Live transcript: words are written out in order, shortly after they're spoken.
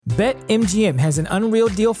BetMGM has an unreal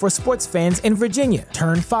deal for sports fans in Virginia.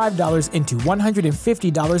 Turn $5 into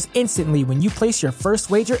 $150 instantly when you place your first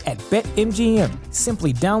wager at BetMGM.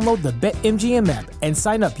 Simply download the BetMGM app and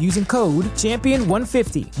sign up using code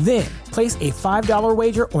Champion150. Then, place a $5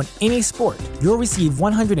 wager on any sport. You'll receive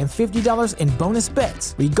 $150 in bonus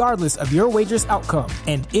bets, regardless of your wager's outcome.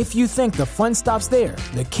 And if you think the fun stops there,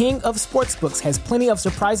 the King of Sportsbooks has plenty of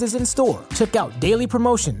surprises in store. Check out daily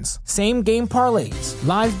promotions, same-game parlays,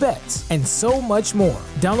 live bets, and so much more.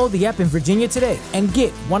 Download the app in Virginia today and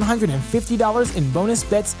get $150 in bonus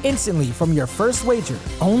bets instantly from your first wager.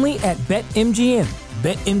 Only at BetMGM.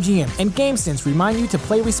 BetMGM and GameSense remind you to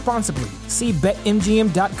play responsibly. See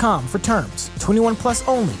BetMGM.com for terms. 21 plus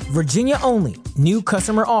only. Virginia only. New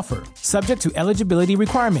customer offer. Subject to eligibility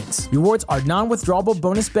requirements. Rewards are non-withdrawable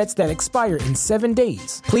bonus bets that expire in 7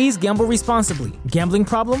 days. Please gamble responsibly. Gambling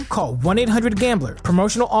problem? Call 1-800-GAMBLER.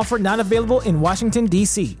 Promotional offer not available in Washington,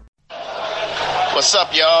 D.C. What's up,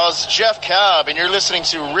 y'all? It's Jeff Cobb, and you're listening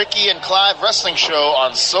to Ricky and Clive Wrestling Show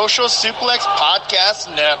on Social Suplex Podcast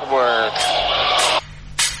Network.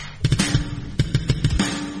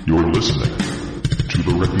 You're listening to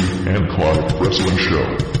the Ricky and Clive Wrestling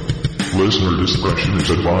Show. Listener discretion is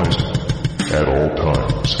advised at all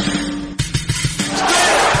times.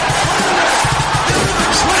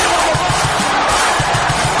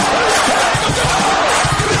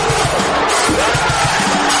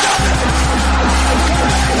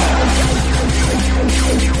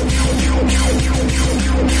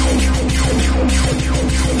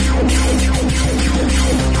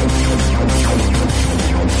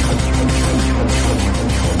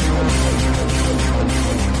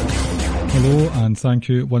 Hello and thank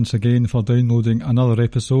you once again for downloading another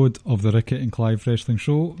episode of the Ricky and Clive Wrestling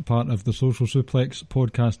Show, part of the Social Suplex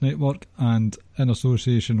Podcast Network and in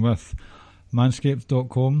association with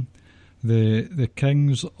Manscaped.com, the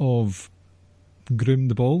kings of groom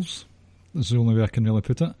the balls. That's the only way I can really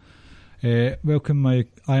put it. Welcome, I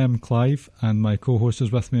am Clive and my co-host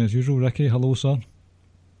is with me as usual. Ricky, hello sir.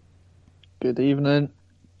 Good evening.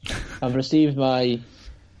 I've received my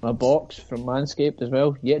box from Manscaped as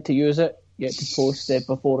well. Yet to use it. Yet to post the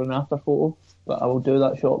before and after photo, but I will do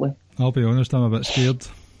that shortly. I'll be honest, I'm a bit scared.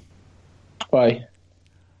 Why?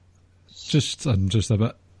 I'm just a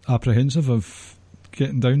bit apprehensive of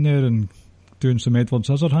getting down there and doing some Edward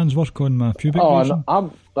Scissorhands work on my pubic region.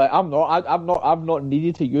 I've not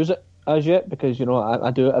needed to use it as yet because I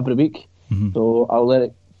do it every week. Mm-hmm. So I'll let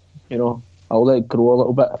it grow a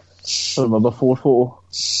little bit for my before photo.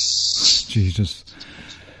 Jesus.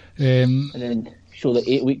 And then show the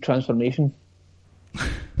 8-week transformation.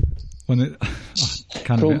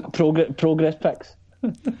 Progress pics.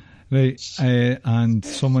 Right, and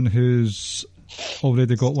someone who's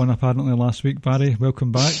already got one apparently last week, Barry,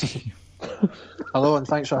 welcome back. Hello, and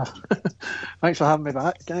thanks for having me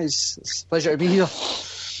back, guys. It's a pleasure to be here.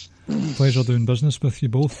 Pleasure doing business with you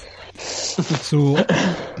both. So,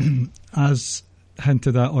 as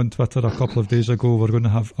hinted at on Twitter a couple of days ago, we're going to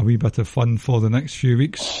have a wee bit of fun for the next few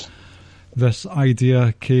weeks. This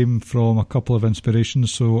idea came from a couple of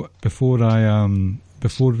inspirations. So before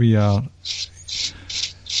we are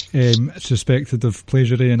suspected of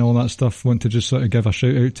plagiarism and all that stuff, want to just sort of give a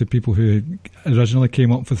shout out to people who originally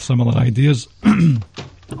came up with similar ideas.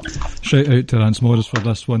 Shout out to Rance Morris for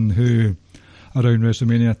this one, who around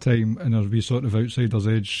WrestleMania time in our wee sort of Outsiders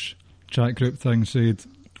Edge chat group thing said,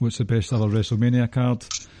 what's the best ever WrestleMania card?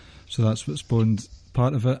 So that's what spawned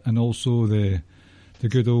part of it, and also the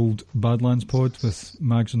good old Badlands pod with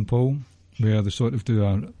Mags and Paul, where they sort of do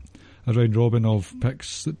a round robin of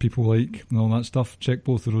picks that people like and all that stuff. Check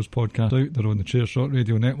both of those podcasts out. They're on the Chairshot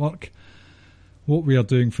Radio Network. What we are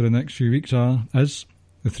doing for the next few weeks is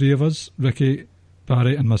the three of us, Ricky,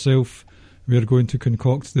 Barry and myself, we are going to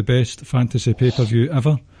concoct the best fantasy pay-per-view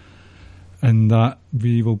ever, and that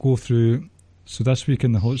we will go through. So this week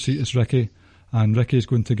in the hot seat is Ricky, and Ricky is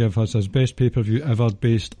going to give us his best pay-per-view ever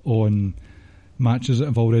based on matches that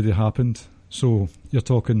have already happened. So you're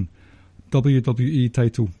talking WWE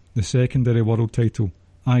title, the secondary world title,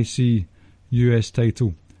 IC, US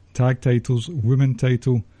title, tag titles, women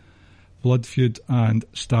title, blood feud and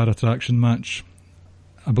star attraction match.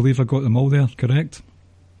 I believe I got them all there, correct?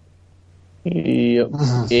 Yep,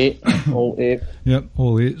 all eight. Yep,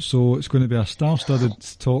 all 8. So it's going to be a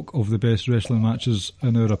star-studded talk of the best wrestling matches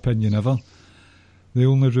in our opinion ever. The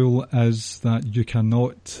only rule is that you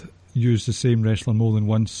cannot use the same wrestler more than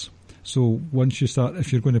once. So once you start,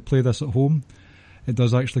 if you're going to play this at home, it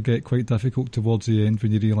does actually get quite difficult towards the end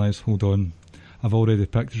when you realise, hold on, I've already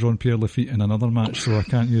picked Jean-Pierre Lafitte in another match, so I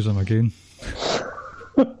can't use him again.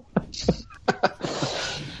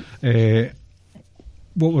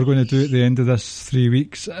 what we're going to do at the end of this 3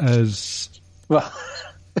 weeks is... Well,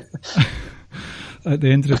 at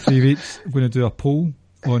the end of the 3 weeks, we're going to do a poll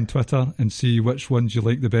on Twitter and see which ones you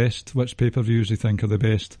like the best, which pay-per-views you think are the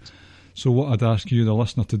best. So what I'd ask you, the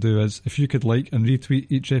listener, to do is, if you could like and retweet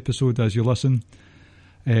each episode as you listen,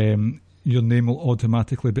 your name will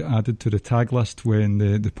automatically be added to the tag list when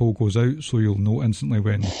the poll goes out, so you'll know instantly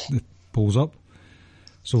when the poll's up.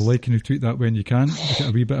 So like and retweet that when you can. Get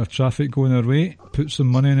a wee bit of traffic going our way. Put some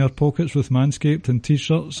money in our pockets with Manscaped and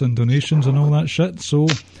t-shirts and donations and all that shit. So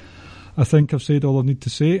I think I've said all I need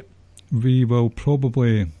to say. We will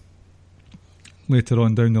probably later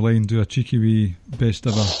on down the line do a cheeky wee best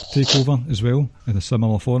ever takeover as well in a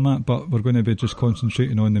similar format, but we're going to be just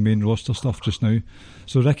concentrating on the main roster stuff just now.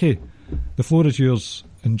 So Ricky, the floor is yours.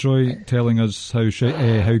 Enjoy telling us how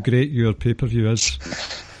great your pay-per-view is.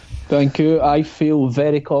 Thank you. I feel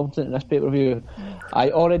very confident in this pay-per-view.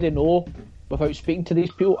 I already know, without speaking to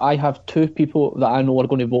these people, I have 2 people that I know are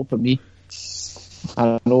going to vote for me.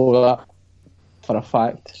 I know that for a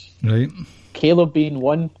fact. Right. Caleb being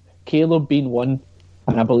one,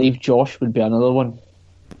 and I believe Josh would be another one.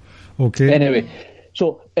 Okay. Anyway,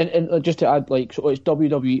 so and just to add, so it's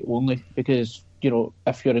WWE only, because,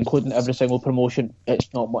 if you're including every single promotion,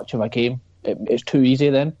 it's not much of a game. It's too easy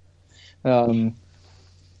then.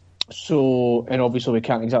 So, and obviously we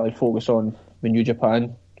can't exactly focus on the New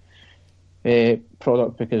Japan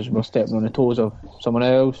product, because we're stepping on the toes of someone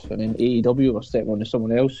else, and in AEW we're stepping on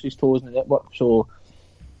someone else's toes in the network. So,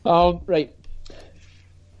 right,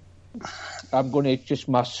 I'm going to just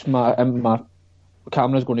my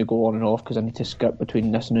camera's going to go on and off because I need to skip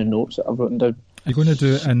between this and the notes that I've written down. You're going to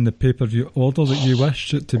do it in the pay-per-view order that you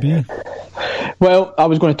wish it to be? Well, I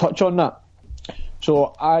was going to touch on that.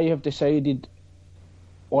 So I have decided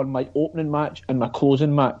on my opening match and my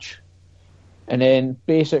closing match, and then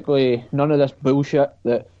basically none of this bullshit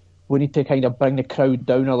that we need to kind of bring the crowd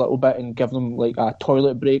down a little bit and give them like a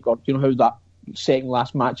toilet break, or how that second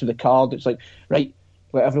last match of the card, it's like, right,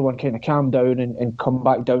 let everyone kind of calm down and come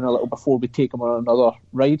back down a little before we take them on another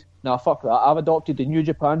ride. Now fuck that, I've adopted the New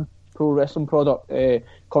Japan Pro Wrestling product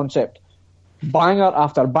concept. Banger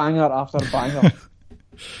after banger after banger.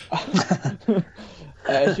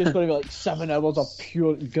 It's just going to be like 7 hours of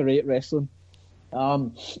pure great wrestling.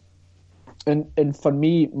 And for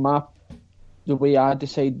me, the way I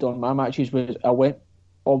decided on my matches was I went,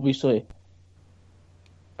 obviously,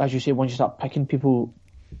 as you say, once you start picking people,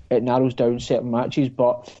 it narrows down certain matches,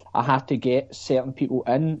 but I had to get certain people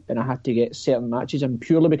in, and I had to get certain matches in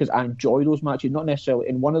purely because I enjoy those matches, not necessarily,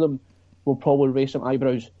 and one of them will probably raise some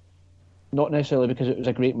eyebrows, not necessarily because it was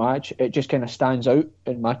a great match, it just kind of stands out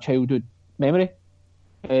in my childhood memory.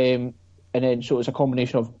 And then so it's a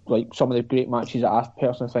combination of like some of the great matches that I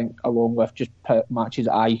personally think, along with just matches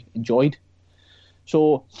that I enjoyed.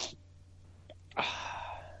 So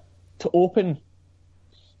to open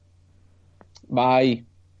my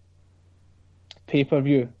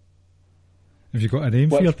pay-per-view, have you got a name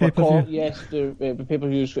for your pay-per-view? Yes, the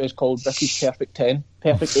pay-per-view is called Ricky's Perfect 10.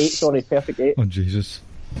 Perfect 8, sorry, Perfect 8. Oh, Jesus.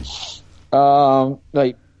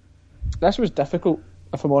 Right, this was difficult,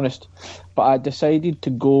 if I'm honest, but I decided to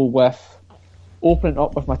go with opening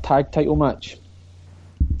up with my tag title match.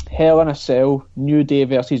 Hell in a Cell, New Day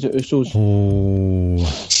versus the Usos.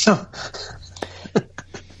 Oh.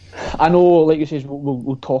 I know, like you says,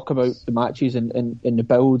 we'll talk about the matches and the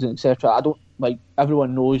builds and etc. I don't, like,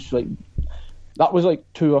 everyone knows, like, that was like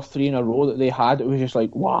 2 or 3 in a row that they had. It was just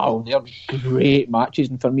like, wow, they're great matches,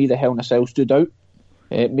 and for me the Hell in a Cell stood out.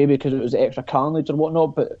 Maybe because it was the extra carnage or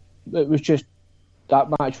whatnot, but it was just, that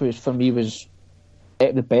match was, for me, was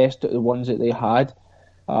the best of the ones that they had.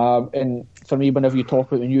 And for me, whenever you talk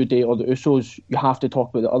about the New Day or the Usos, you have to talk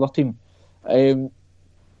about the other team.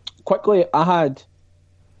 Quickly, I had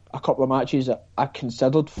a couple of matches that I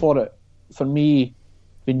considered for it. For me,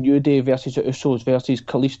 the New Day versus the Usos versus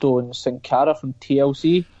Kalisto and Sin Cara from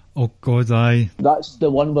TLC. Oh God, aye. That's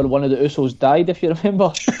the one where one of the Usos died, if you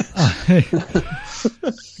remember.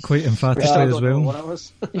 Quite emphatically as well.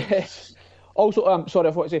 Yes. Also, sorry,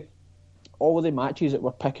 I forgot to say, all of the matches that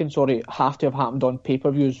we're picking, have to have happened on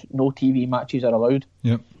pay-per-views. No TV matches are allowed.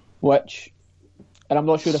 Yep. Which, and I'm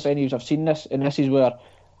not sure if any of you have seen this, and this is where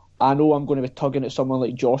I know I'm going to be tugging at someone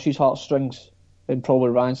like Josh's heartstrings, and probably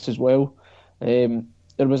Rance as well. There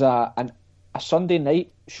was a Sunday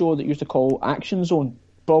night show that used to call Action Zone,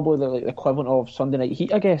 probably the equivalent of Sunday Night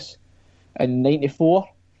Heat, I guess, in '94,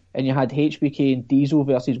 and you had HBK and Diesel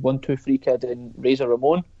versus 1-2-3 Kid and Razor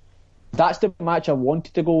Ramon. That's the match I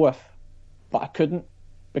wanted to go with, but I couldn't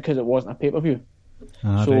because it wasn't a pay-per-view. So,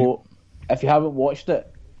 right. If you haven't watched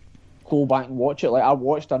it, go back and watch it. Like, I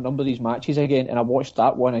watched a number of these matches again, and I watched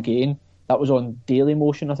that one again. That was on Daily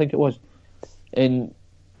Motion, I think it was. And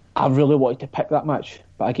I really wanted to pick that match,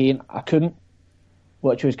 but again, I couldn't,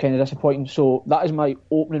 which was kind of disappointing. So that is my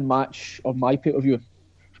opening match of my pay-per-view.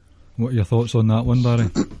 What are your thoughts on that one, Barry?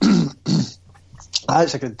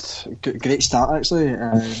 It's a great start, actually.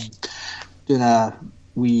 Doing a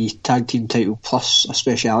wee tag team title plus a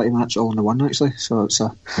speciality match all in the one, actually. So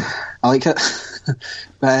I like it.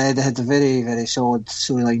 But they had a very, very solid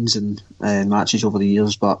storylines and matches over the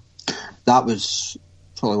years, but that was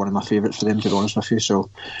probably one of my favourites for them, to be honest with you. So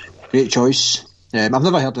great choice. I've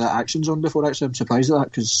never heard of that Action Zone before, actually. I'm surprised at that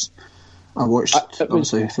because I watched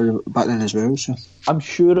obviously back then as well. So I'm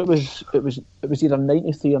sure it was either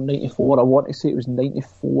 93 or 94. I want to say it was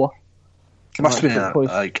 94. It must have been a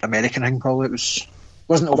like American thing, probably. It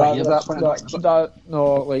wasn't over here at that point.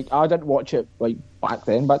 No, like I didn't watch it like back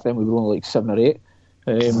then. Back then we were only like 7 or 8.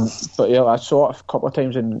 But yeah, I saw it a couple of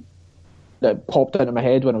times and it popped into my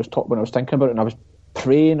head when I was thinking about it, and I was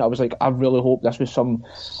praying. I was like, I really hope this was some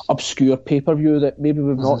obscure pay-per-view that maybe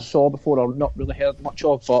we've not saw before or not really heard much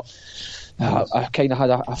of, but I kind of had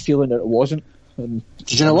a feeling that it wasn't. And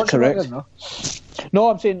did you know what's correct? No,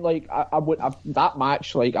 I'm saying like that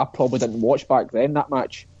match. Like I probably didn't watch back then. That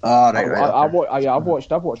match. Oh, right. I've watched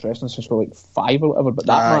wrestling since we were like 5 or whatever. But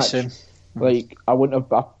that match, same. like I wouldn't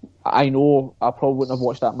have. I know I probably wouldn't have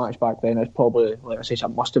watched that match back then. It's probably, like I say, it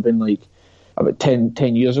must have been like about 10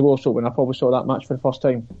 years ago. So when I probably saw that match for the first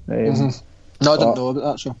time. No, I didn't know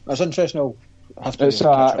about that. So it's interesting. I'll have to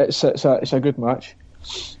it's a good match.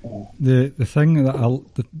 The thing that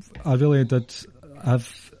I really did,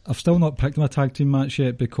 I've still not picked my tag team match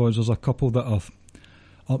yet because there's a couple that are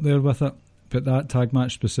up there with it, but that tag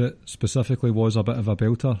match specifically was a bit of a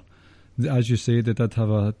belter. As you say, they did have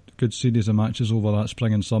a good series of matches over that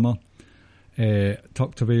spring and summer.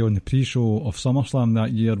 Tucked away on the pre-show of SummerSlam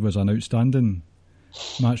that year was an outstanding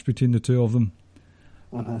match between the two of them.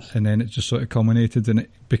 And then it just sort of culminated and it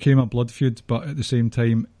became a blood feud, but at the same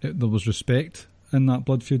time there was respect in that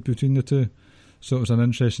blood feud between the two, so it was an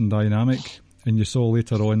interesting dynamic. And you saw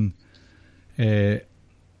later on the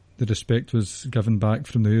respect was given back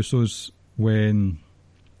from the Usos when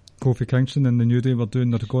Kofi Kingston and the New Day were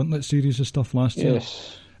doing their Gauntlet series of stuff last year,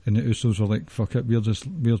 and the Usos were like, fuck it, we're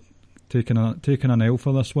taking an L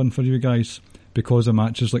for this one for you guys because of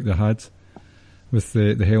matches like they had with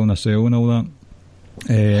the Hell in a Cell and all that.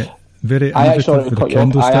 Very innovative with the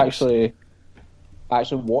kendo sticks. I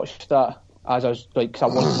actually watched that as I was like, because I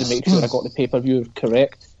wanted to make sure I got the pay-per-view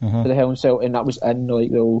correct for the Hell in a Cell, and that was in like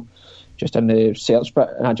just in the search bit,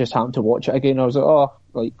 and I just happened to watch it again. I was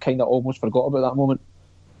like, kind of almost forgot about that moment.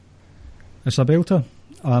 It's a belter.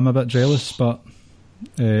 I'm a bit jealous, but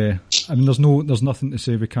I mean, there's nothing to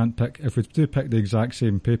say we can't pick. If we do pick the exact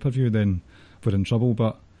same pay-per-view, then we're in trouble.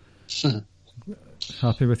 But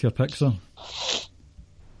happy with your pick, sir?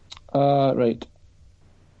 Right.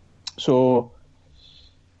 So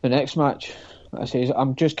the next match, like I say,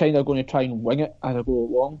 I'm just kind of going to try and wing it as I go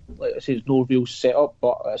along. Like I say, there's no real setup,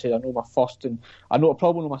 but like I say, I know my first and I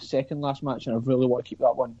probably know my second last match, and I really want to keep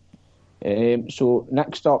that one. So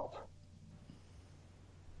next up,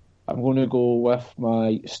 I'm going to go with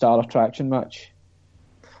my Star Attraction match,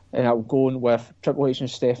 and I'm going with Triple H and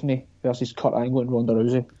Stephanie versus Kurt Angle and Ronda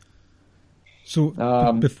Rousey. So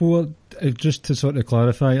before, just to sort of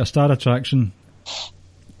clarify, a Star Attraction,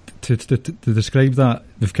 to describe that,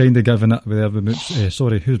 they've kind of given it with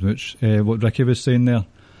what Ricky was saying there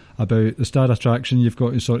about the Star Attraction. You've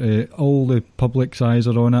got sort of all the public's eyes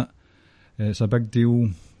are on it. It's a big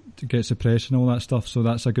deal. It gets the press and all that stuff. So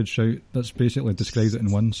that's a good shout. That's basically described it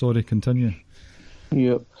in one. Sorry, continue.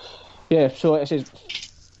 Yep. Yeah. So it says,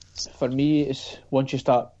 for me, it's once you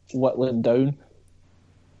start whittling down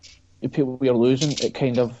the people you're losing, it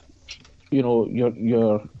kind of, you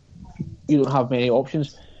don't have many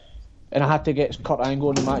options. And I had to get Kurt Angle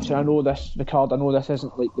in the match, and I know this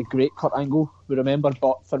isn't like the great Kurt Angle we remember,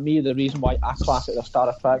 but for me the reason why I class it as a Star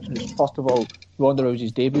Attraction is, first of all, Ronda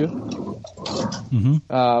Rousey's debut,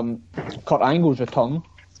 Kurt Angle's return,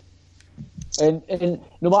 and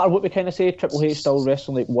no matter what we kind of say, Triple H still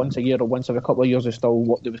wrestling like once a year or once every couple of years is still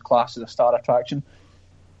what they would class as a Star Attraction.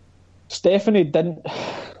 Stephanie,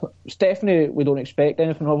 we don't expect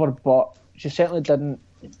anything of her, but she certainly didn't.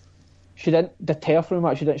 She didn't deter from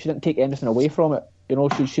it. She didn't take anything away from it. You know,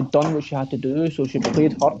 she'd done what she had to do, so she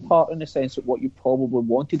played her part in the sense of what you probably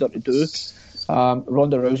wanted her to do.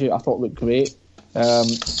 Ronda Rousey, I thought, looked great.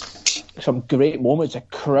 Some great moments. The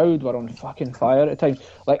crowd were on fucking fire at times.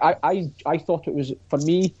 Like I thought it was, for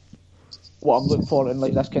me, what I'm looking for in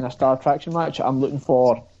like this kind of Star Attraction match. I'm looking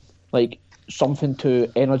for like something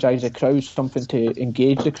to energise the crowd, something to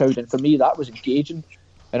engage the crowd, and for me that was engaging,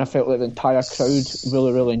 and I felt like the entire crowd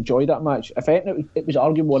really enjoyed that match. If anything, it was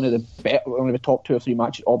arguably one of the top 2 or 3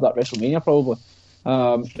 matches of that WrestleMania probably.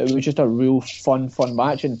 It was just a real fun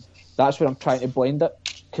match, and that's where I'm trying to blend it,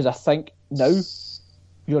 because I think now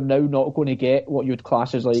you're now not going to get what you would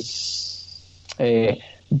class as like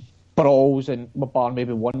brawls, and bar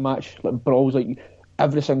maybe one match, like brawls, like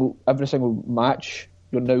every single match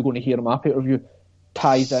you're now going to hear on my pay-per-view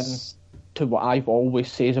ties in to what I've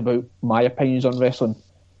always says about my opinions on wrestling.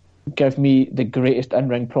 Give me the greatest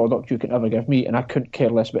in-ring product you can ever give me, and I couldn't care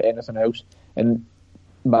less about anything else. And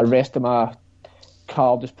the rest of my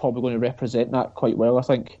card is probably going to represent that quite well, I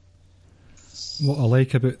think. What I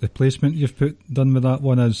like about the placement you've done with that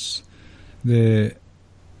one is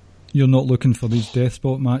you're not looking for these death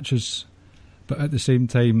spot matches, but at the same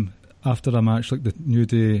time, after a match like the New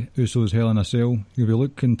Day Usos Hell in a Cell, you'll be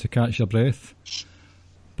looking to catch your breath,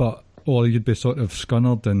 or you'd be sort of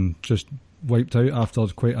scunnered and just wiped out after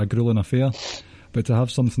quite a grueling affair. But to have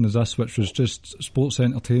something as this, which was just sports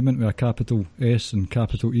entertainment with a capital S and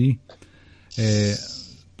capital E,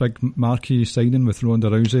 big marquee signing with Ronda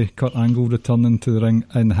Rousey, Kurt Angle returning to the ring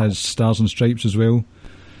in his Stars and Stripes as well.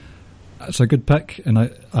 It's a good pick, and I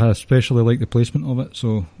especially like the placement of it,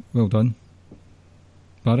 so well done.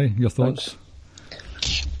 Barry, your thoughts?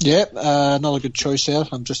 Yeah, another good choice there.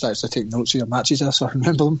 I'm just actually taking notes of your matches there so I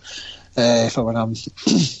remember them for when I'm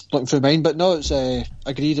looking through mine. But no, it's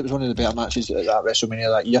agreed, it was one of the better matches at that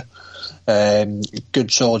WrestleMania that year.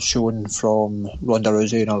 Good solid showing from Ronda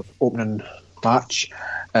Rousey in our opening match.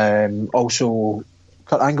 Also,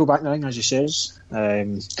 Kurt Angle back in the ring, as he says.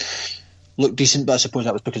 Looked decent, but I suppose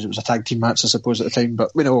that was because it was a tag team match, I suppose, at the time.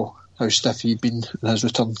 But we know how stiff he'd been in his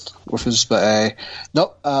return with us. But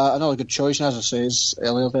another good choice. And as I says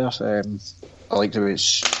earlier there, I like the way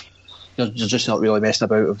you're just not really messing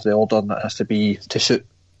about with the order, and it has to be to suit,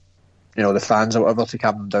 the fans or whatever, to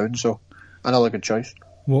calm them down. So another good choice.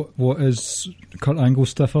 What is Kurt Angle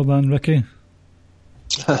stiffer than Ricky?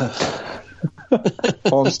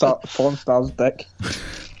 Porn star's dick.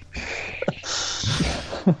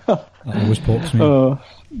 That always pops me. Oh,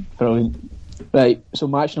 brilliant. Right, so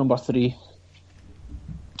match number 3.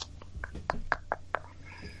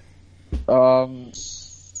 I'm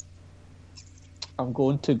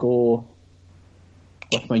going to go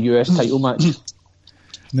with my US title match.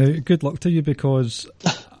 Now, good luck to you, because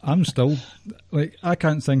I'm still, I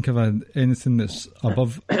can't think of anything that's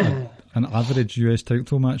above an average US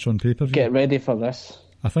title match on pay-per-view. Get ready for this.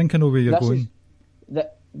 I think I know where you're going.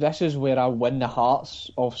 This is where I win the hearts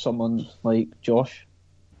of someone like Josh.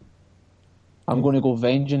 I'm going to go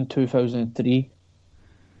Vengeance 2003.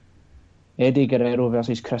 Eddie Guerrero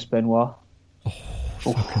versus Chris Benoit. Oh,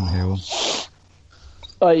 fucking hell.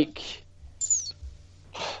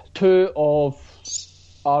 Two of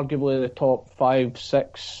arguably the top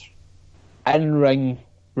 5-6 in-ring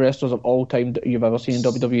wrestlers of all time that you've ever seen in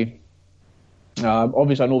WWE.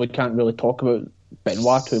 Obviously, I know we can't really talk about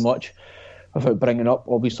Benoit too much without bringing up,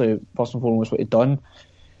 obviously, first and foremost, what he'd done.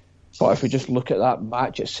 But if we just look at that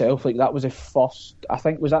match itself, that was the first, I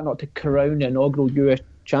think, was that not to crown the inaugural US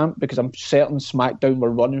champ? Because I'm certain SmackDown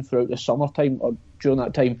were running throughout the summertime or during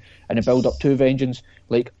that time in the build up to Vengeance,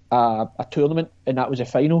 a tournament, and that was the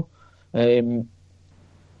final. And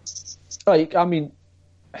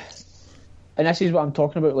this is what I'm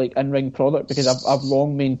talking about, in-ring product, because I've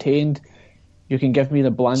long maintained you can give me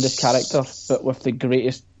the blandest character, but with the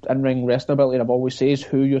greatest in-ring wrestling ability. And I've always says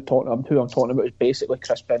who I'm talking about is basically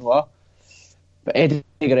Chris Benoit. But Eddie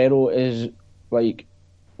Guerrero is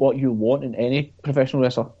what you want in any professional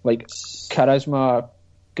wrestler. Charisma,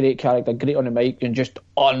 great character, great on the mic, and just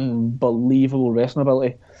unbelievable wrestling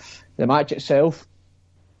ability. The match itself,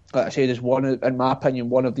 like I said, is in my opinion,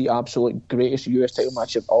 one of the absolute greatest US title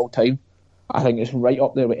matches of all time. I think it's right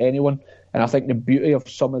up there with anyone. And I think the beauty of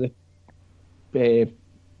some of the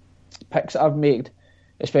picks that I've made,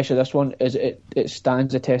 especially this one, is it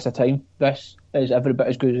stands the test of time. This is every bit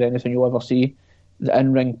as good as anything you'll ever see. The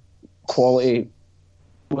in-ring quality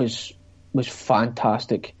was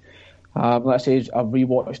fantastic. Like I say, I've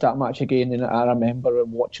rewatched that match again, and I remember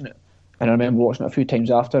watching it, and I remember watching it a few times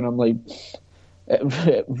after, and I'm like,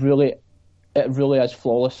 it really is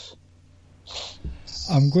flawless.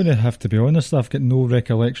 I'm going to have to be honest, I've got no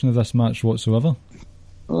recollection of this match whatsoever.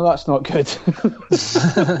 Well, that's not good.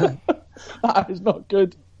 That is not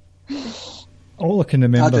good. All I can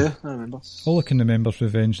remember. I remember. All I can remember for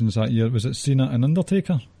Vengeance that year was it Cena and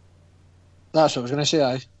Undertaker. That's what I was going to say.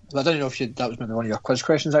 I don't know if that was maybe one of your quiz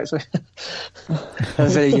questions. Actually, it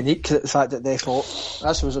was very unique, the fact that they fought.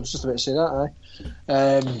 That's what I was just about to say. That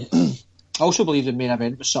I also believe the main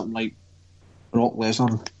event was something like Brock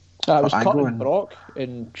Lesnar. It was cutting Brock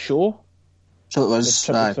and Show. So it was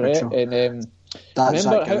triple threat. And that's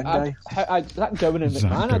remember that Gowan guy. That Gowan and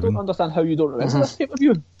Zach McMahon. Gowan. I don't understand how you don't remember this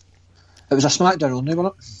pay-per-view. It was a SmackDown only,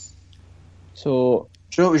 wasn't it? So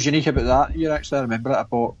what was unique about that year, actually, I remember it, I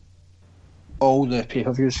bought all the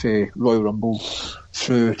pay-per-views for Royal Rumble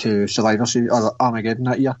through to Survivor Series, or Armageddon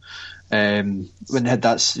that year. When they had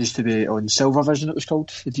that, used to be on Silver Vision, it was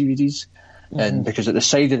called, the DVDs. And because at the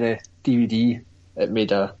side of the DVD, it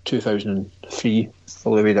made a 2003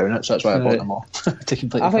 all the way down it, so that's why I bought them all to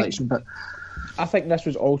complete the collection. But I think this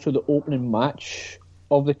was also the opening match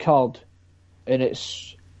of the card, and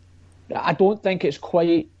I don't think it's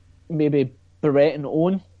quite maybe Brett and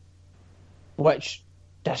Owen, which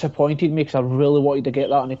disappointed me because I really wanted to get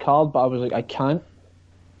that on the card, but I was like, I can't.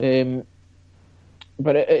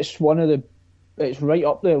 But it's it's right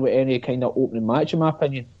up there with any kind of opening match in my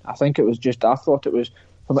opinion. I think it was I thought it was,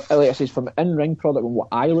 from an in-ring product and what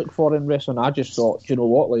I look for in wrestling, I just thought, do you know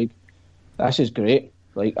what, like, this is great.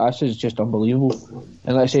 Like, this is just unbelievable.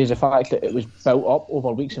 And like I say, the fact that it was built up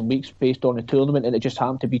over weeks and weeks based on the tournament, and it just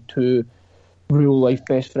happened to be two real-life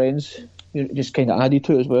best friends, just kind of added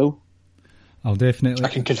to it as well. I'll definitely... I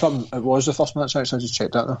can confirm it was the first match, actually. I just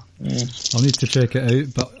checked that there. I'll need to check it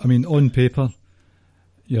out, but, I mean, on paper,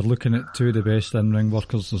 you're looking at two of the best in-ring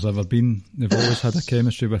workers there's ever been. They've always had a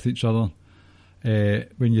chemistry with each other.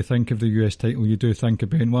 When you think of the US title, you do think of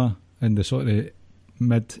Benoit and the sort of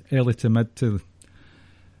early to mid to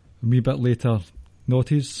a wee bit later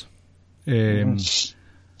noughties.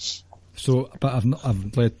 So, but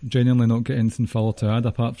I've genuinely not got anything further to add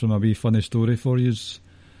apart from a wee funny story for you.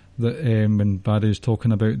 That when Barry's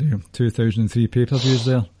talking about the 2003 pay-per-views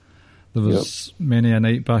there was many a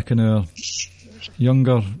night back in our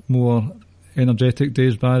younger, more energetic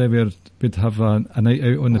days, Barry, where we'd have a night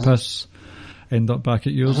out on the piss, end up back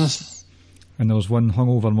at yours, and there was one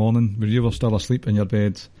hungover morning where you were still asleep in your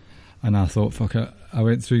bed, and I thought, fuck it, I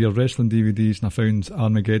went through your wrestling DVDs and I found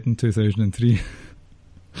Armageddon 2003.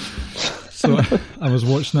 So I was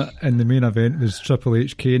watching it, and the main event was Triple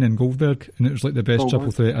H, Kane and Goldberg, and it was like the best triple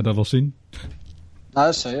threat I'd ever seen.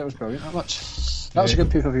 That's it, it was brilliant. That was a good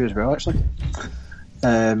pay-per-view as well, actually.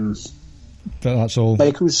 But that's all.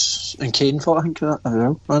 Michaels and Kane fought, I think, as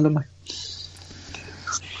well, randomly.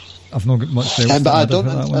 I've not got much else but I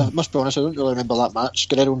don't. Must be honest, I don't really remember that match,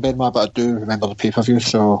 Guerrero and Benoit, but I do remember the pay-per-view,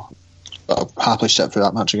 so I'll happily sit through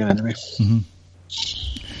that match again anyway.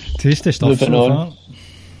 Tasty stuff so far.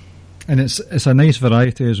 And it's a nice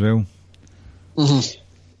variety as well.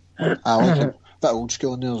 I like it. Bit old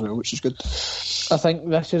school in there as well, which is good. I think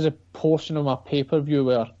this is a portion of my pay-per-view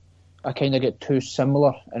where I kind of get two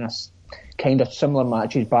similar and a kind of similar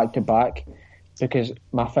matches back to back, because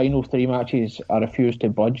my final three matches I refuse to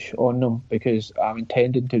budge on them because I'm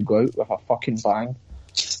intending to go out with a fucking bang.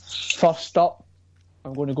 First up,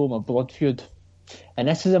 I'm going to go with my blood feud, and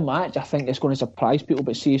this is a match I think it's going to surprise people,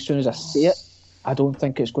 but see, as soon as I say it, I don't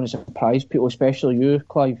think it's going to surprise people, especially you,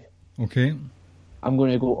 Clive. Okay. I'm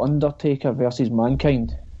going to go Undertaker versus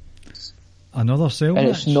Mankind. Another cell and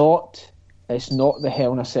match? It's not the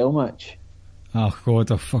Hell in a Cell match. Oh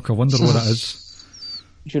God, I wonder what it is.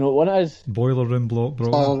 Do you know what it is? Boiler Room Brawl.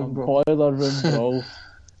 Boiler Room Brawl.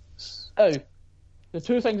 Oh, the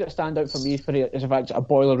two things that stand out for me for it is the fact it's a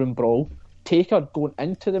Boiler Room Brawl. Taker going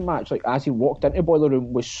into the match, like as he walked into Boiler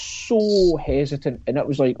Room, was so hesitant, and it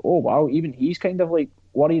was like, oh wow, even he's kind of like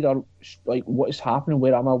worried or like, what is happening?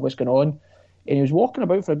 Where am I? What's going on? And he was walking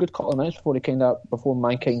about for a good couple of minutes before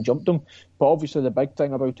Mankind jumped him. But obviously the big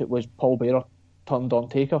thing about it was Paul Bearer turned on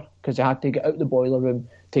Taker because he had to get out the Boiler Room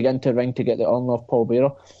to get into the ring to get the urn off Paul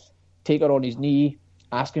Bearer. Taker on his knee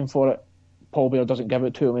asking for it. Paul Bearer doesn't give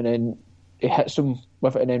it to him, and then he hits him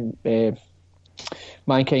with it, and then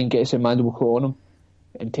Mankind gets a mandible claw on him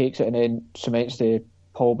and takes it, and then cements the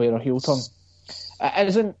Paul Bearer heel turn. It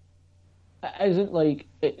isn't like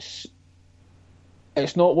it's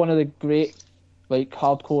not one of the great like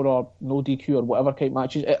hardcore or no DQ or whatever kind of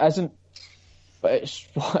matches. It isn't, but it's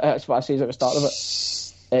what I say at the start of it.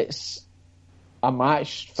 It's a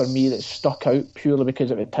match for me that stuck out purely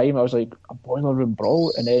because at the time I was like, a Boiler Room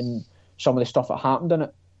Brawl, and then some of the stuff that happened in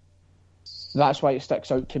it. That's why it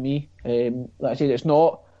sticks out to me. Like I said, it's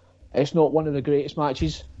not one of the greatest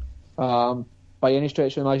matches by any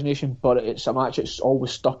stretch of the imagination, but it's a match that's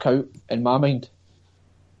always stuck out in my mind.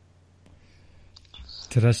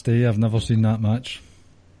 To this day, I've never seen that match.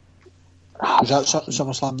 Was that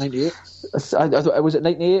SummerSlam 98? Was it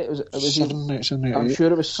 98? I'm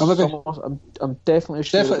sure it was. I'm definitely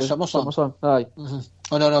sure. Definitely SummerSlam. Aye.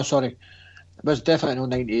 Oh no, sorry. It was definitely no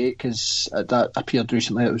 98 because that appeared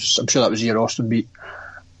recently. I'm sure that was the year Austin beat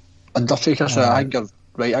Undertaker, so I think you're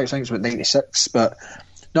right. I think it's about 96. But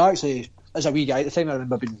no, actually, as a wee guy at the time, I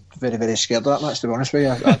remember being very, very scared of that match, to be honest with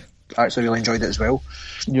you. I actually really enjoyed it as well.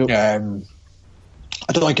 Yep.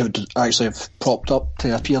 I don't think it would actually have propped up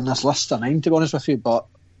to appear on this list of mine, to be honest with you, but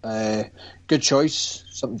good choice,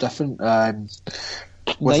 something different.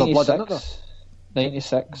 Was there blood in it, though?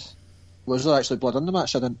 96. Was there actually blood in the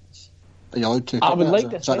match? Are you allowed to? I would like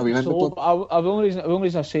to think so. The only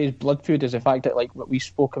reason I say is blood feud is the fact that, like, what we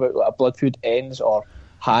spoke about, like, a blood feud ends or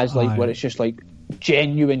has, like, where it's just like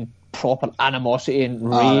genuine, proper animosity and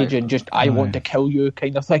rage and just I want to kill you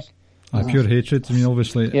kind of thing. Pure hatred. I mean,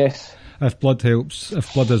 obviously, yes. If blood helps,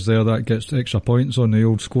 if blood is there, that gets extra points on the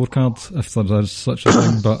old scorecard, if there is such a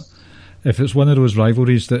thing. But if it's one of those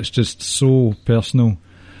rivalries that's just so personal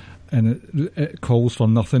and it calls for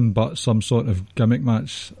nothing but some sort of gimmick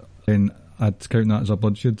match, then I'd count that as a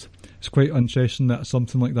blood feud. It's quite interesting that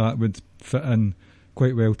something like that would fit in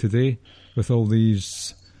quite well today with all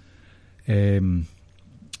these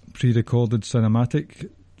pre-recorded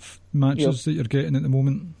cinematic matches that you're getting at the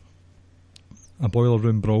moment. A Boiler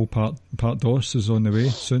Room Brawl part DOS is on the way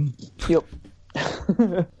soon. Yep.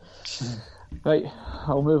 Right,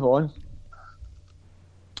 I'll move on.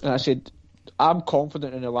 And I said, I'm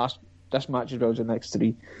confident in this match as well as the next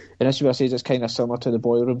three. And this is where I say it's kind of similar to the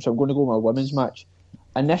Boiler Room, so I'm going to go with my women's match.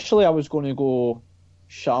 Initially, I was going to go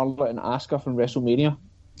Charlotte and Asuka from WrestleMania.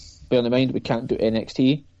 Bearing in mind we can't do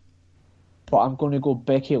NXT. But I'm going to go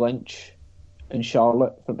Becky Lynch and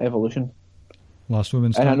Charlotte from Evolution. Last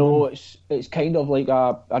women's. And I know it's kind of like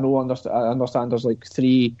I understand there's like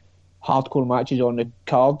 3 hardcore matches on the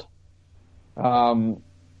card, but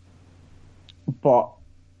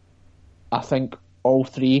I think all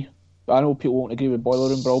 3. I know people won't agree with Boiler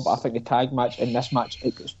Room Brawl, but I think the tag match in this match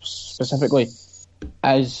specifically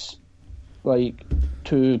is like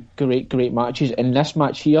 2 great matches. And this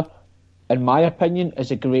match here, in my opinion, is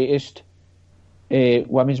the greatest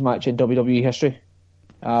women's match in WWE history.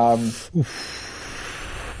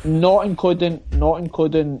 Not including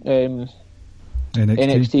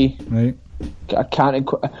NXT. Right. I can't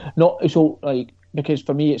not so like because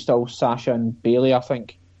for me it's still Sasha and Bayley, I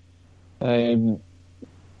think. But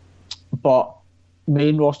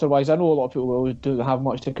main roster wise, I know a lot of people will do have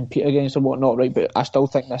much to compete against and whatnot, right? But I still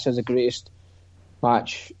think this is the greatest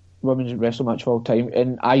women's wrestling match of all time.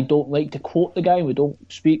 And I don't like to quote the guy. We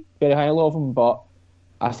don't speak very highly of him, but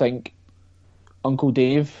I think Uncle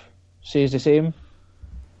Dave says the same.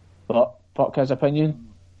 But fuck his opinion.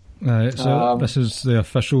 This is the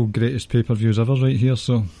official greatest pay-per-views ever right here,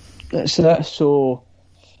 so... That's it. So,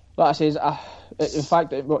 like I says, in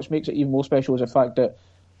fact, what makes it even more special is the fact that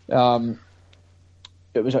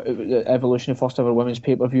it was Evolution, the first ever women's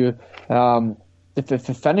pay-per-view. The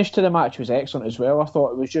finish to the match was excellent as well. I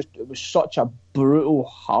thought it was such a brutal,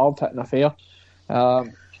 hard-hitting affair.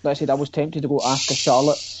 Like I said, I was tempted to go Asuka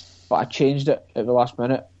Charlotte, but I changed it at the last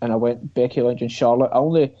minute and I went Becky Lynch and Charlotte.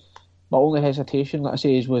 My only hesitation, like I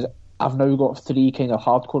say, was I've now got 3 kind of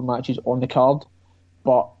hardcore matches on the card,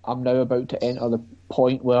 but I'm now about to enter the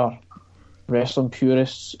point where wrestling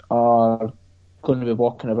purists are going to be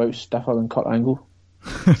walking about stiffer than Kurt Angle.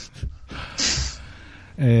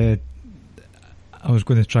 I was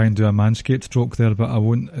going to try and do a Manscaped joke there, but I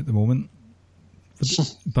won't at the moment.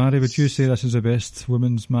 Barry, would you say this is the best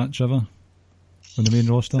women's match ever on the main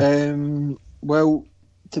roster? Well,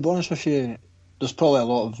 to be honest with you, there's probably a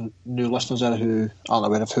lot of new listeners there who aren't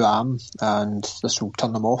aware of who I am, and this will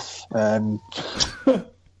turn them off. I've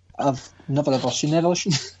never ever seen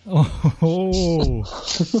Evolution. Oh!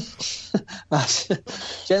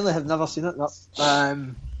 Generally have never seen it. No. I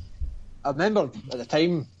remember at the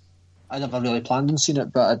time I never really planned on seeing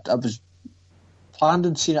it, but I was planned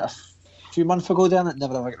on seeing it a few months ago then, and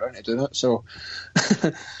never ever got around to doing it. So,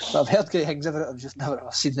 but I've heard great things about it. I've just never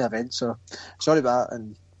ever seen the event. So sorry about that,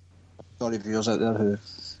 and sorry viewers out there who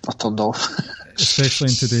are turned off. Especially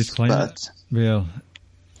in today's climate, where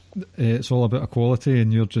it's all about equality,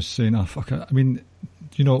 and you're just saying, "Ah, fuck it." I mean,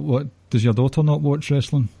 you know what? Does your daughter not watch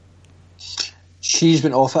wrestling? She's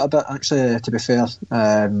been off it a bit, actually. To be fair,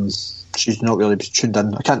 she's not really tuned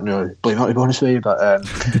in. I can't really blame her, to be honest with you, but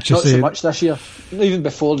not so much this year. Even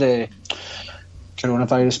before the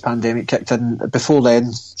coronavirus pandemic kicked in, before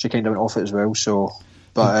then she kind of went off it as well. So,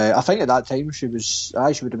 but I think at that time she would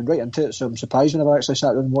have been right into it. So I'm surprised when I've actually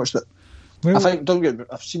sat down and watched it. Well,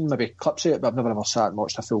 I've seen maybe clips of it, but I've never ever sat and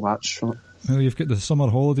watched a full match from it. Well, you've got the summer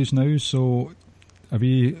holidays now, so a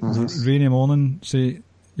wee rainy morning, say,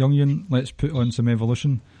 young un, let's put on some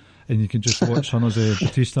Evolution, and you can just watch Hunter's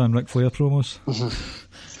Batista and Ric Flair promos.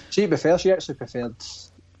 See, to be fair, she actually preferred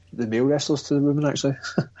the male wrestlers to the women, actually.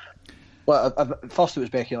 Well, at first it was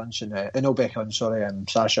Becky Lynch and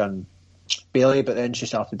Sasha and Bayley, but then she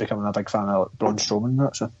started becoming a big fan of Braun Strowman and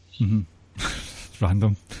that, so. Mm-hmm.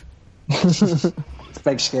 Random.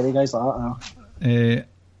 Big scary guys like that,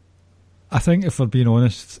 I think if we're being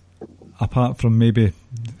honest, apart from maybe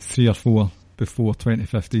 3 or 4 before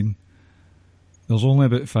 2015, there's only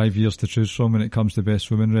about 5 years to choose from when it comes to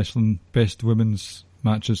best women wrestling, best women's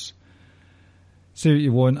matches. Say what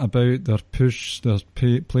you want about their push, their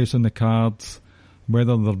place on the card,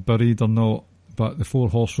 whether they're buried or not, but the 4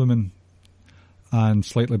 horsewomen, and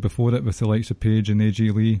slightly before it with the likes of Paige and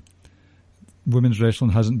AJ Lee, women's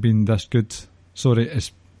wrestling hasn't been this good. Sorry,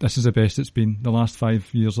 this is the best it's been the last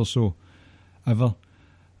 5 years or so, ever.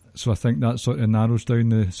 So I think that sort of narrows down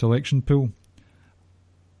the selection pool.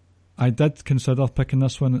 I did consider picking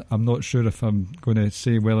this one. I'm not sure if I'm going to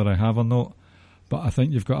say whether I have or not, but I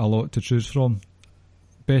think you've got a lot to choose from.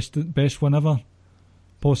 Best one ever,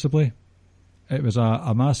 possibly. It was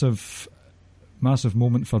a massive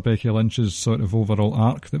moment for Becky Lynch's sort of overall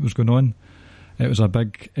arc that was going on. It was a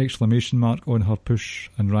big exclamation mark on her push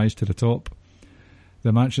and rise to the top.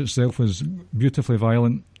 The match itself was beautifully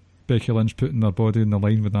violent. Becky Lynch putting her body in the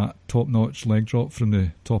line with that top-notch leg drop from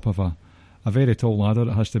the top of a very tall ladder,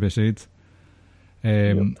 it has to be said.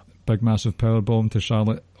 Big massive powerbomb to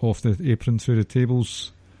Charlotte off the apron through the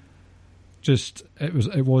tables. Just,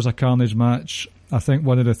 it was a carnage match. I think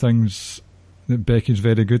one of the things that Becky's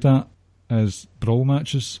very good at is brawl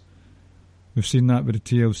matches. We've seen that with the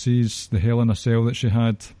TLCs, the Hell in a Cell that she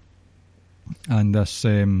had, and this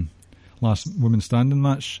last women's standing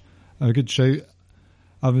match. A good shout.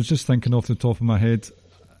 I was just thinking off the top of my head,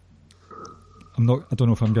 I don't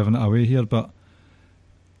know if I'm giving it away here, but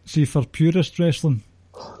see, for purist wrestling,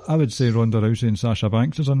 I would say Ronda Rousey and Sasha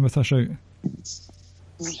Banks is in with a shout.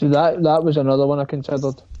 So that was another one I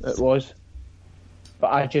considered. It was,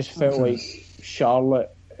 but I just felt like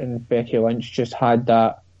Charlotte and Becky Lynch just had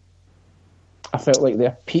that. I felt like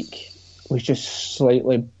their peak was just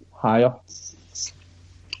slightly higher.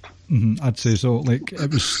 I'd say so. Like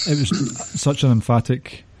it was such an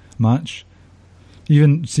emphatic match.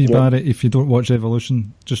 Even see Barry, if you don't watch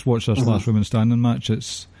Evolution, just watch this last women's standing match.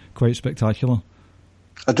 It's quite spectacular.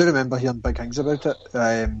 I do remember hearing big things about it.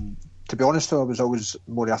 To be honest, though, I was always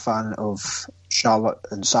more a fan of Charlotte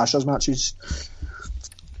and Sasha's matches.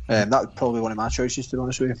 That was probably one of my choices, to be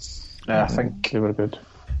honest with you. I think they were good.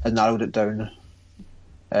 I narrowed it down.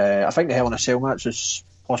 I think the Hell in a Cell match is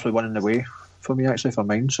possibly one in the way for me, actually, for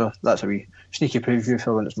mine. So that's a wee sneaky preview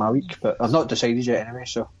for when it's my week. But I've not decided yet anyway,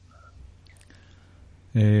 so.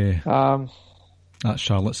 That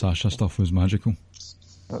Charlotte Sasha stuff was magical.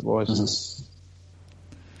 It was.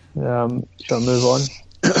 Shall I move on?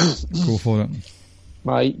 Go for it.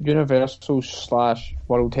 My Universal /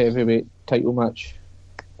 World Heavyweight title match.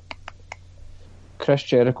 Chris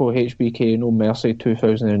Jericho, HBK, No Mercy,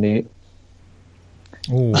 2008.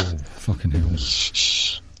 Oh, fucking hell.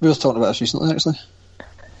 We were talking about this recently, actually.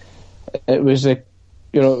 It was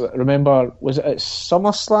remember, was it at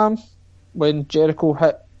SummerSlam when Jericho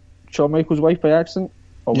hit Shawn Michaels' wife by accident?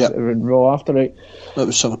 Or was it in Raw after it? That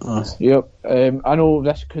was something. Yep. I know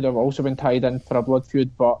this could have also been tied in for a blood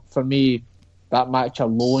feud, but for me, that match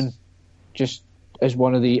alone just is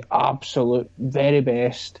one of the absolute very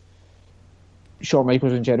best Shawn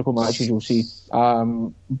Michaels and Jericho matches you'll see.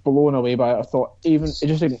 Blown away by it. I thought even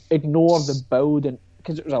just ignore the build, and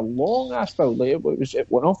because it was a long ass build, like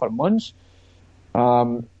it went on for months.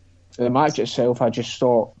 The match itself, I just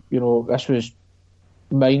thought, this was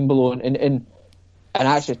mind blowing, and I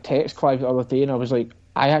actually texted Clive the other day, and I was like,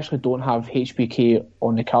 I actually don't have HBK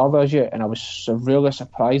on the card as yet, and I was really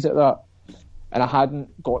surprised at that. And I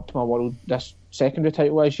hadn't got to my this secondary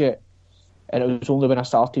title as yet, and it was only when I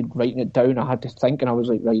started writing it down I had to think, and I was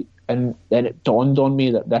like, right, and then it dawned on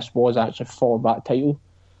me that this was actually for that title.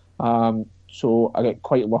 So I get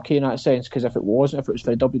quite lucky in that sense, because if it was for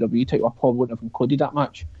the WWE title, I probably wouldn't have included that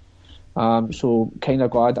match. So kind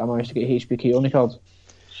of glad I managed to get HBK on the card.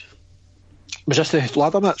 Was this the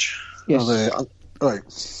ladder match? Yes. Right.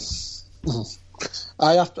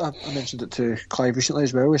 I mentioned it to Clive recently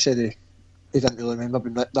as well. He said he didn't really remember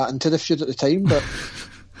being that into the feud at the time, but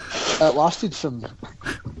it lasted from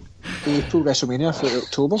April WrestleMania through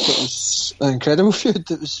October. So it was an incredible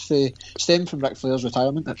feud. It was stemmed from Ric Flair's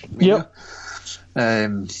retirement at Mania.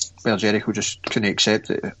 Where Jericho just couldn't accept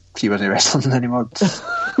that he wasn't wrestling anymore.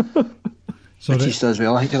 Batista as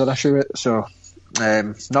well, I think, had an issue with it. So,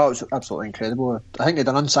 no, it was absolutely incredible. I think they had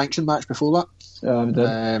an unsanctioned match before that.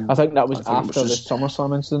 I think that was after the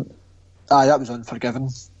SummerSlam incident. That was Unforgiven.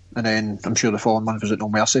 and then I'm sure the following month was at No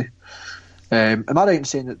Mercy. Am I right in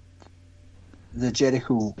saying that the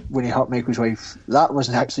Jericho, when he hurt Michael's wife, that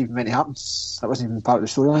wasn't actually even meant to happen? That wasn't even part of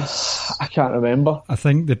the storyline? I can't remember. I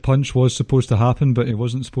think the punch was supposed to happen, but it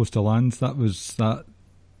wasn't supposed to land. That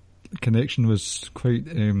connection was quite...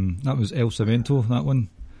 that was El Cemento, that one.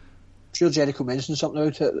 I'm sure Jericho mentioned something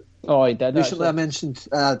about it. Oh, he did, recently. actually. I mentioned...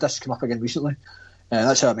 this came up again recently.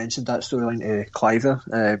 That's how I mentioned that storyline to Clive.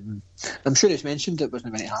 I'm sure it's mentioned it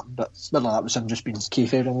wasn't meant to happen, but whether that was him just being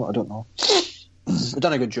kayfabe or what, I don't know. We've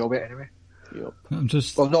done a good job at it anyway. Yep. I'm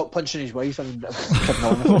just... Well, not punching his wife and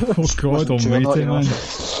oh God almighty, man.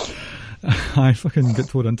 I fucking get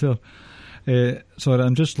tore into her. Sorry,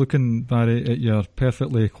 I'm just looking, Barry, at your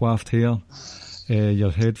perfectly coiffed hair,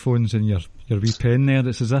 your headphones and your wee pen there.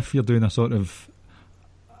 It's as if you're doing a sort of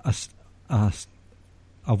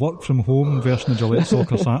a work from home version of Gillette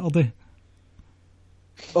Soccer Saturday.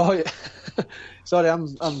 Oh yeah. Sorry,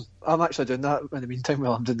 I'm actually doing that in the meantime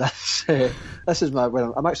while I'm doing this. This is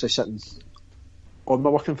I'm actually sitting on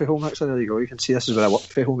my working from home. Actually, there you go. You can see this is where I work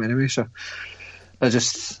from home anyway. So I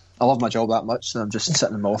love my job that much, and I'm just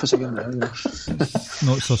sitting in my office again now. You know.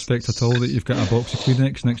 Not suspect at all that you've got a box of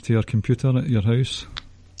Kleenex next to your computer at your house.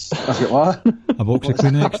 I've got what? A box of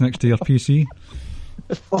Kleenex next to your PC.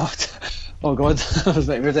 Oh God, I was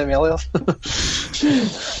like, moved at me earlier.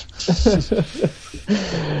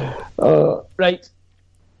 Right.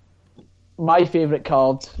 My favourite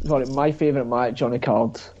match on the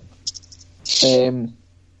card.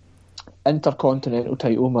 Intercontinental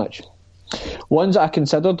title match. Ones that I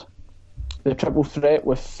considered: the triple threat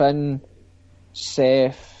with Finn,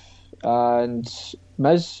 Seth, and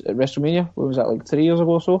Miz at WrestleMania. What was that, like 3 years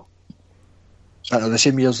ago or so? I know, the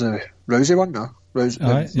same year as the Rousey one, no?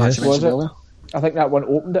 Yes. Was it? I think that one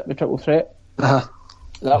opened it, the triple threat. Uh-huh.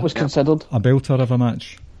 That was considered a belter of a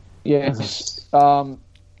match. Yes. And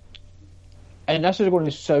this is going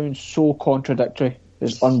to sound so contradictory.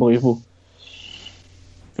 It's unbelievable.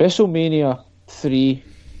 WrestleMania 3,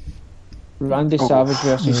 Randy Savage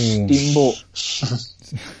versus Steamboat.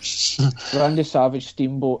 Randy Savage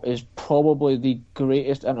Steamboat is probably the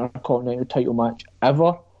greatest Intercontinental title match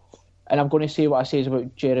ever. And I'm going to say what I say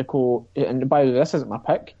about Jericho. And by the way, this isn't my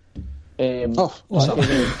pick. I've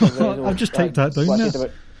just typed that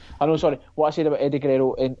down. I know, sorry. What I said about Eddie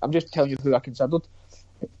Guerrero, and I'm just telling you who I considered.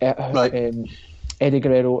 Eddie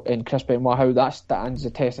Guerrero and Chris Benoit, how that stands the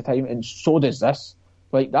test of time, and so does this.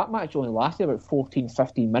 Like, that match only lasted about 14,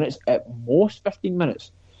 15 minutes, at most 15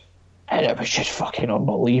 minutes. And it was just fucking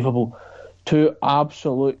unbelievable. Two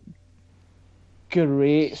absolute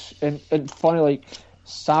greats. And funny, like,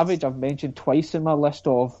 Savage I've mentioned twice in my list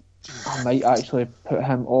of, I might actually put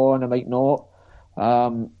him on, I might not.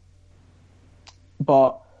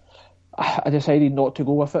 But I decided not to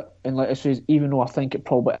go with it. And like I say, even though I think it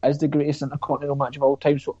probably is the greatest Intercontinental match of all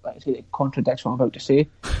time, so like I say, it contradicts what I'm about to say.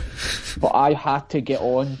 But I had to get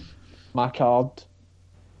on my card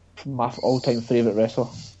my all-time favourite wrestler.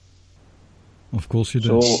 Of course you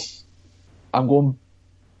do. So I'm going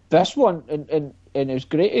this one, and as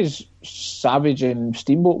great as Savage and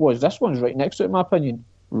Steamboat was, this one's right next to it, in my opinion.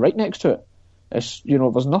 Right next to it. It's, you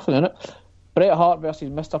know, there's nothing in it. Bret Hart versus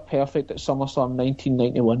Mr. Perfect at SummerSlam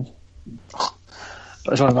 1991.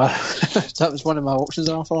 That was one of my options,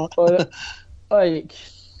 I thought. Like,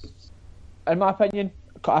 in my opinion,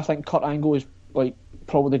 I think Kurt Angle is like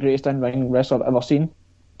probably the greatest in-ring wrestler I've ever seen.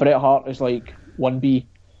 Bret Hart is like 1B.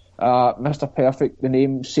 Mr. Perfect, the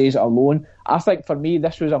name says it alone. I think for me,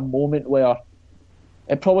 this was a moment where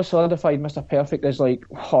it probably solidified Mr. Perfect as like,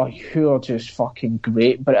 oh, you're just fucking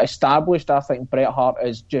great. But it established, I think, Bret Hart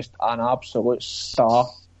is just an absolute star.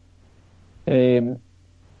 Like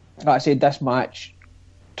I said, this match,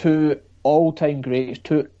 two all-time greats,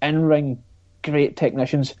 two in-ring great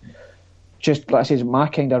technicians. Just, like I said, my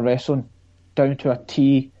kind of wrestling down to a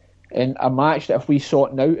T. In a match that if we saw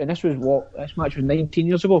it now, and this match was 19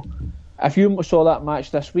 years ago. If you saw that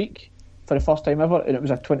match this week for the first time ever, and it was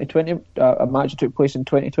a 2020 a match that took place in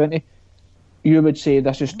 2020, you would say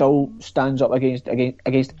this is still stands up against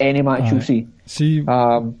any match you'll see. See,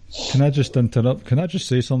 can I just interrupt? Can I just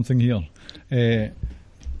say something here?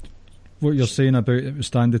 What you're saying about it would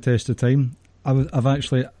stand the test of time. I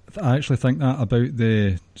actually think that about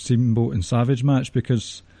the Steamboat and Savage match,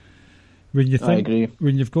 because when you think,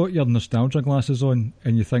 when you've got your nostalgia glasses on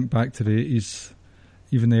and you think back to the 80s,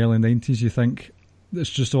 even the early 90s, you think it's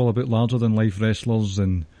just all about larger than life wrestlers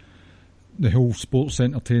and the whole sports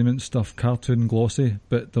entertainment stuff, cartoon glossy.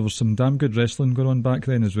 But there was some damn good wrestling going on back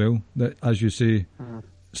then as well, that, as you say,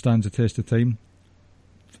 stands the test of time.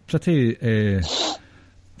 Pretty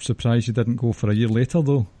surprised you didn't go for a year later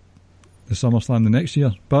though. the SummerSlam the next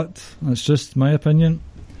year. But that's just my opinion.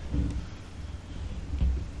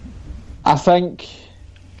 I think...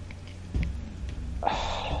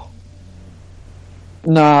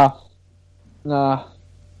 Nah.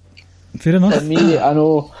 Fair enough. For me, I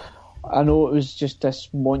know it was just this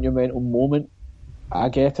monumental moment. I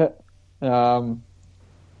get it.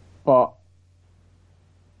 But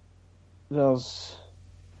there's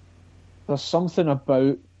something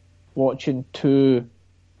about watching two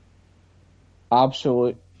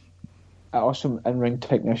absolute awesome in-ring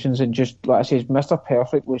technicians, and just like I said, Mr.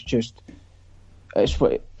 Perfect was just, it's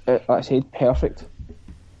what like I said, perfect.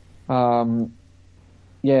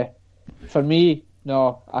 Yeah, for me,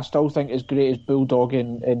 no, I still think as great as Bulldog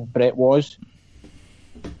and Brett was,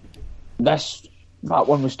 that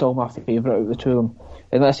one was still my favourite out of the two of them.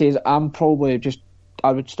 And like I say,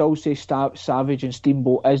 I would still say Savage and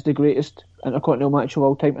Steamboat is the greatest Intercontinental match of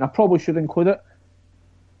all time, and I probably should include it,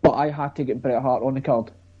 but I had to get Bret Hart on the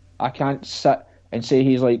card. I can't sit and say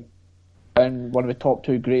he's like in one of the top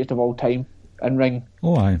two greatest of all time in ring,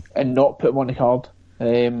 and not put him on the card.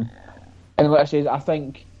 And like I said, I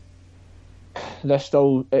think this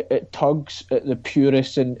still it tugs at the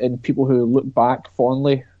purists and people who look back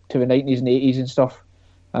fondly to the 90s and 80s and stuff,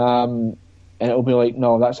 and it'll be like,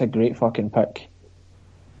 no, that's a great fucking pick.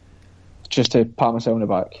 Just to pat myself on the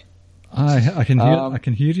back. I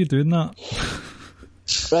can hear you doing that.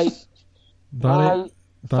 Right, Barry,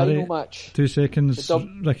 final match. 2 seconds,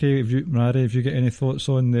 Ricky. Have you got any thoughts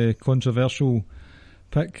on the controversial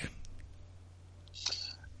pick?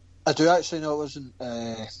 I do actually. No, it wasn't.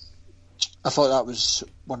 I thought that was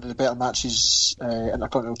one of the better matches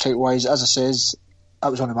Intercontinental title wise. As I says,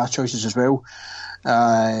 that was one of my choices as well.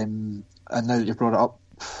 And now that you brought it up,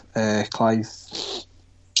 Clive,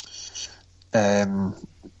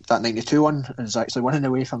 that 92 one is actually winning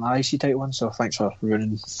away from my IC title one, so thanks for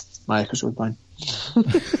ruining my episode, man.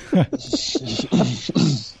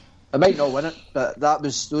 I might not win it, but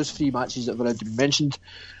those 3 matches that have already been mentioned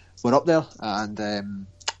were up there, and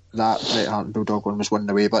that Bret Hart and Bulldog one was winning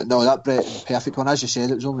away. But no, that Bret and Perfect one, as you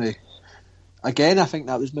said, it was only, again, I think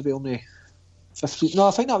that was maybe only 15. No,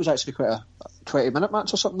 I think that was actually quite a 20-minute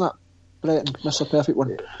match or something, that Bret and Mr. Perfect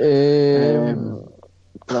one.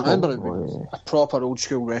 But I remember it being a proper old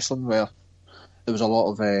school wrestling where there was a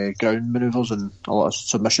lot of ground manoeuvres and a lot of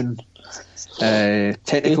submission,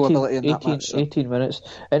 technical ability in that match. 18 minutes.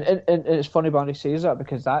 And it's funny Barney says that,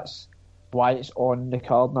 because that's why it's on the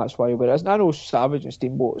card, and that's why it is. And I know Savage and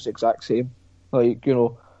Steamboat is the exact same. Like, you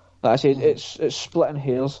know, like I said, it's splitting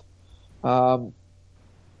hairs. I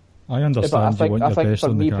understand. But I think for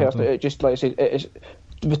me personally, it just, like I said, it's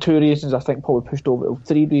the 2 reasons I think probably pushed over.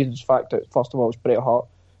 3 reasons. In fact, first of all, it's Bret Hart.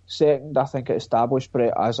 Second, I think it established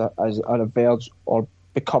Bret as on a verge or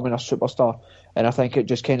becoming a superstar, and I think it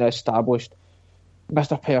just kind of established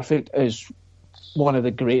Mr. Perfect is one of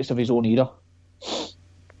the greatest of his own era.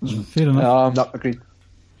 Fair enough. Agreed.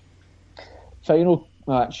 Final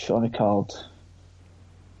match on the card.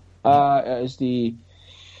 It is the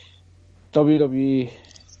WWE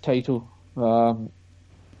title. The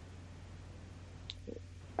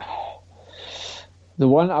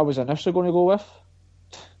one I was initially going to go with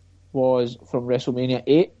was from WrestleMania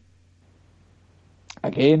 8.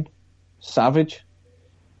 Again, Savage.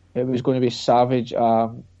 It was going to be Savage,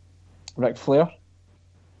 Ric Flair.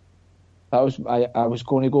 That was I was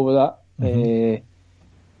going to go with that,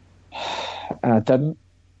 and I didn't.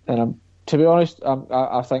 And to be honest,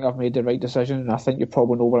 I think I've made the right decision, and I think you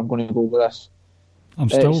probably know where I'm going to go with this. I'm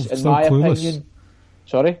still clueless. Opinion,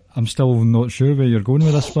 sorry? I'm still not sure where you're going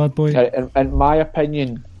with this, bad boy. In my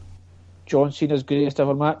opinion, John Cena's greatest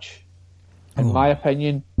ever match. In my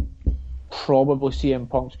opinion, probably CM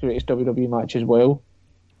Punk's greatest WWE match as well.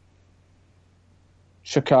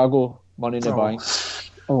 Chicago, Money in the Bank.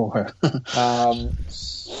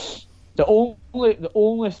 The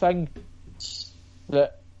only thing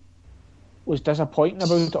that was disappointing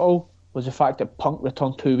about it all was the fact that Punk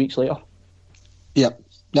returned 2 weeks later. Yep.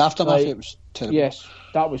 The aftermath, it was terrible. Yes,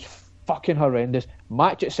 that was fucking horrendous.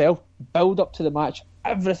 Match itself, build up to the match,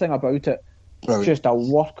 everything about it, brilliant. Just a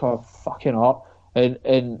work of fucking art.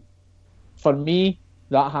 And for me,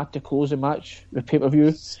 that had to close the match, the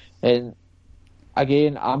pay-per-view. And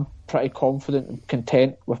again, I'm pretty confident and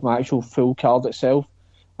content with my actual full card itself,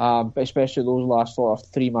 but especially those last sort of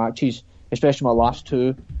 3 matches, especially my last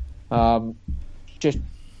 2. Just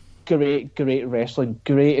great wrestling,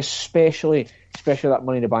 great, especially that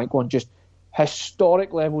Money in the Bank one. Just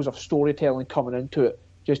historic levels of storytelling coming into it.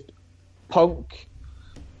 Just Punk,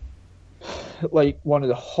 like one of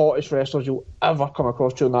the hottest wrestlers you'll ever come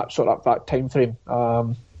across during that sort of that time frame.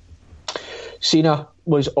 Cena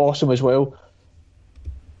was awesome as well.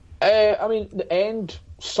 I mean, the end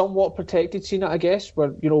somewhat protected Cena, I guess,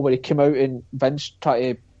 where he came out and Vince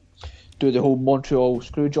tried to do the whole Montreal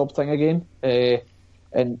screwjob thing again,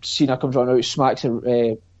 and Cena comes running out, smacks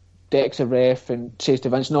decks a ref and says to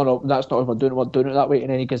Vince, no, that's not what we're doing it that way, and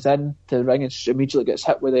then he goes in to the ring and immediately gets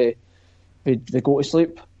hit with the go to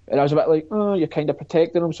sleep, and I was a bit like, oh, you're kind of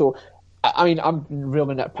protecting him. So I mean, I'm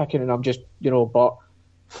really nitpicking, and I'm just but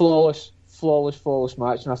flawless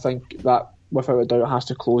match, and I think that without a doubt has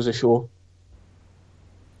to close the show.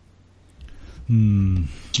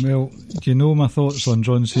 Well, you know my thoughts on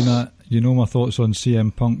John Cena, you know my thoughts on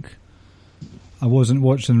CM Punk. I wasn't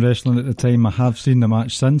watching wrestling at the time. I have seen the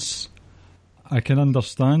match since. I can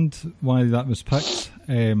understand why that was picked.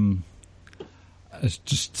 It's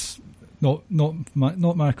just not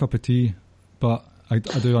my cup of tea, but I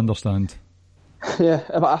do understand. Yeah,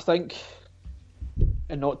 but I think,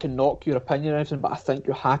 and not to knock your opinion or anything, but I think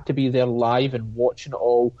you had to be there live and watching it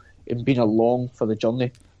all and being along for the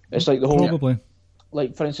journey. It's like the whole, probably,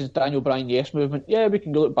 like for instance, Daniel Bryan Yes movement. Yeah, we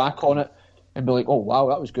can look back on it and be like, oh wow,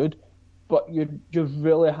 that was good. But you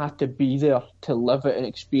really had to be there to live it and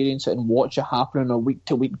experience it and watch it happen on a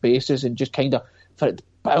week-to-week basis, and just kind of for it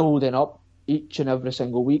building up each and every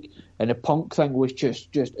single week. And the Punk thing was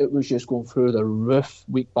just going through the roof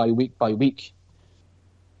week by week by week.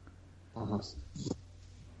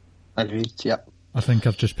 Agreed. Yep. I think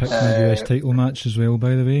I've just picked my US title match as well,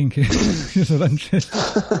 by the way, in case you're interested.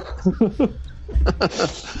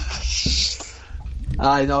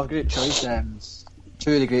 Aye, no, great choice.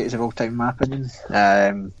 Two of the greatest of all time, in my opinion.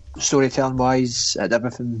 Storytelling wise,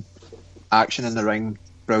 everything, action in the ring,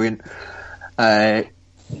 brilliant.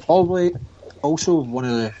 Probably also one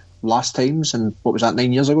of the last times, and what was that,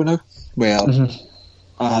 9 years ago now, where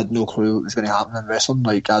I had no clue what was going to happen in wrestling.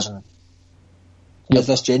 Like, as in, is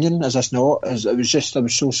this genuine? Is this not? I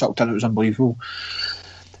was so sucked in, it was unbelievable.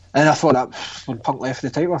 And I thought that when Punk left the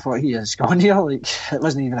title, I thought, he is gone here. Like, it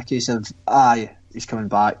wasn't even a case of, he's coming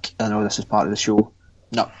back, I know this is part of the show.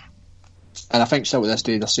 No. And I think still to this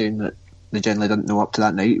day they're saying that they generally didn't know up to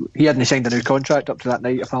that night. He hadn't signed a new contract up to that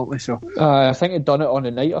night, apparently. So I think he'd done it on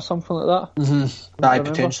a night or something like that. Aye,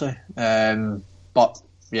 potentially. But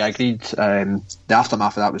yeah, I agreed. The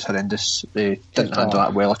aftermath of that was horrendous. They didn't handle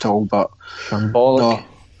that well at all. But shambolic. No,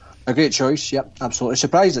 a great choice. Yep, absolutely.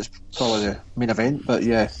 Surprised it's probably the main event, but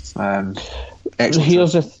yeah, excellent.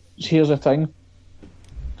 Here's the thing.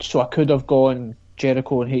 So I could have gone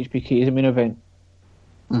Jericho and HBK as a main event.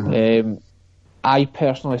 I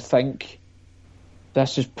personally think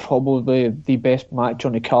this is probably the best match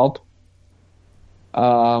on the card.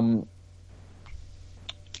 The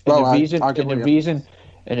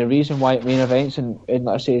reason why it main events, and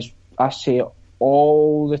like I say it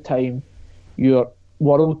all the time, your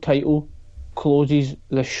world title closes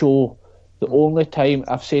the show. The only time,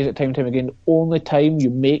 I've said it time and time again, the only time you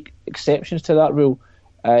make exceptions to that rule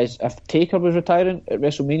is if Taker was retiring at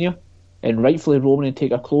WrestleMania, and rightfully Roman and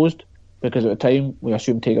Taker closed, because at the time we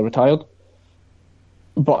assumed Taker retired.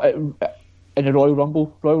 But in the Royal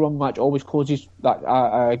Rumble match always closes. That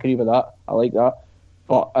I agree with that. I like that.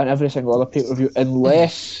 But in every single other pay-per-view,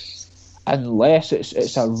 unless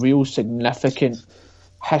it's a real significant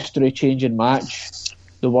history-changing match,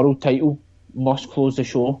 the world title must close the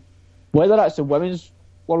show. Whether that's the women's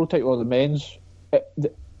world title or the men's,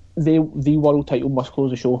 the world title must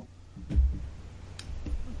close the show.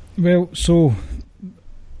 Well, so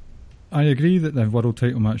I agree that the world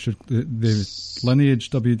title match, the lineage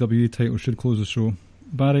WWE title should close the show.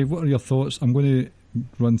 Barry, what are your thoughts? I'm going to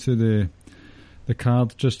run through the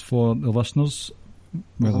card just for the listeners.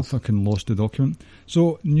 Well, I fucking lost the document.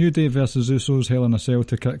 So, New Day versus Usos, Hell in a Cell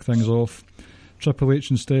to kick things off. Triple H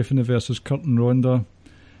and Stephanie versus Kurt and Ronda.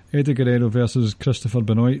 Eddie Guerrero versus Christopher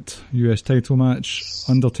Benoit, US title match.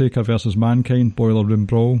 Undertaker versus Mankind, Boiler Room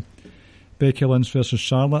Brawl. Becky Lynch versus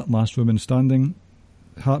Charlotte, last woman standing.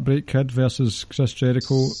 Heartbreak Kid versus Chris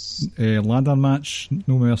Jericho, ladder match,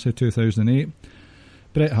 No Mercy 2008.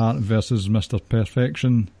 Bret Hart versus Mr.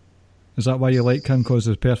 Perfection. Is that why you like him? Because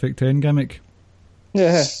of the Perfect 10 gimmick?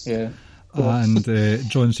 Yeah. And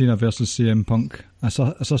John Cena versus CM Punk. It's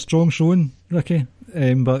a strong showing, Ricky.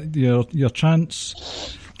 But your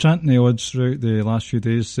chanting the odds throughout the last few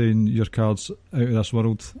days saying your card's out of this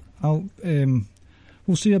world.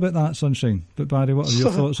 We'll see about that, Sunshine. But Barry, what are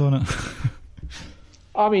your thoughts on it?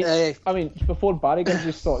 I mean, before Barry gives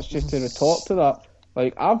his thoughts, just to retort to that,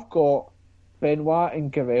 like, I've got Benoit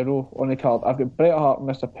and Guerrero on the card. I've got Bret Hart and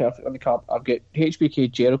Mr. Perfect on the card. I've got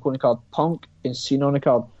HBK, Jericho on the card. Punk and Cena on the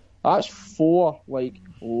card. That's 4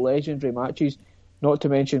 legendary matches. Not to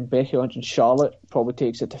mention Becky Lynch and Charlotte probably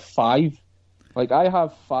takes it to 5. Like, I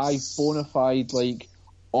have 5 bona fide, like,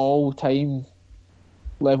 all-time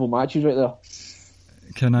level matches right there.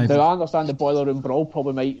 Now, I understand the Boiler Room Brawl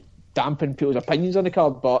probably might dampen people's opinions on the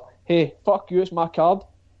card, but hey, fuck you, it's my card.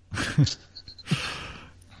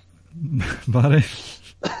 Barry?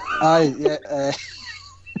 Aye, yeah.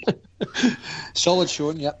 Solid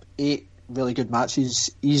showing, yep. 8 really good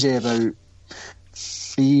matches. Easy about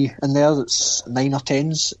 3 in there. That's 9 or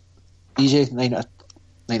 10s. Easy, 9 out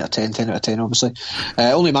of 10, 10 out of 10, obviously.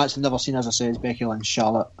 Only match I've never seen, as I said, is Becky Lynch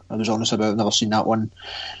Charlotte. I was honest about it, I've never seen that one.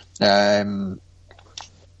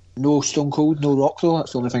 No Stone Cold, no Rock though.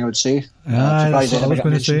 That's the only thing I would say. That's what I was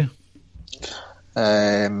going to say.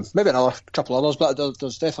 Maybe another couple others, but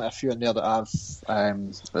there's definitely a few in there that I've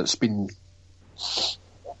that's been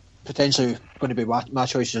potentially going to be my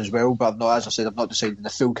choices as well. But I've not, as I said, I've not decided the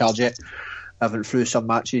full card yet. I went through some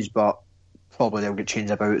matches, but probably they'll get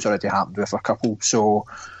changed about. It's already happened with a couple. So,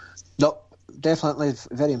 no, definitely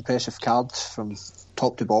very impressive card from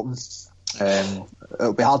top to bottom.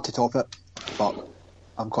 It'll be hard to top it, but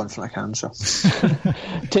I'm confident I can. So,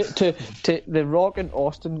 to the Rock and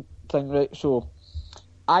Austin thing, right? So,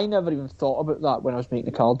 I never even thought about that when I was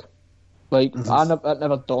making the card. Like, it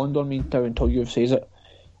never dawned on me until you've said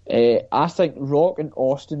it. I think Rock and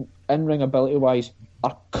Austin, in-ring ability-wise,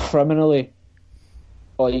 are criminally,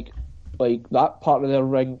 like that part of their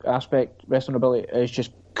ring aspect, wrestling ability, is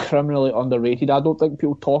just criminally underrated. I don't think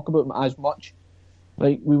people talk about them as much.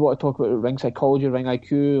 Like, we want to talk about ring psychology, ring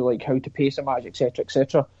IQ, like how to pace a match, etc.,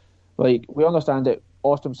 etc. Like, we understand that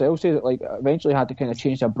Austin himself says that, like, eventually had to kind of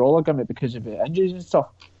change their brawler gimmick because of the injuries and stuff.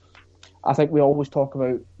 I think we always talk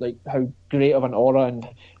about, like, how great of an aura and,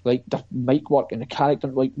 like, the mic work and the character,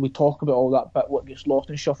 like, we talk about all that, but what gets lost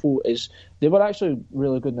in shuffle is they were actually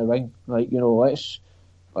really good in the ring. Like, you know, let's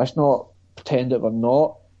not pretend that we're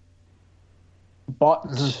not. But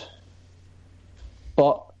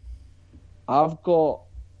I've got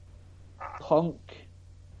Punk,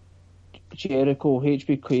 Jericho,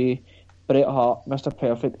 HBK, Bret Hart, Mr.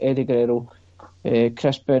 Perfect, Eddie Guerrero,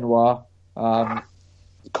 Chris Benoit,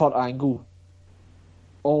 Kurt Angle,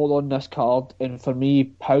 all on this card. And for me,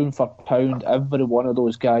 pound for pound, every one of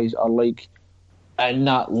those guys are like in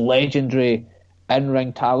that legendary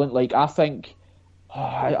in-ring talent. Like, I think,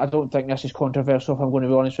 I don't think this is controversial, if I'm going to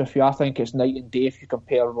be honest with you. I think it's night and day if you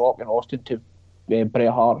compare Rock and Austin to Bret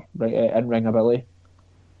Hart, in-ring ability.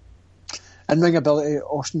 In-ring ability,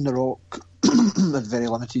 Austin The Rock had very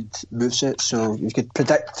limited moveset, so you could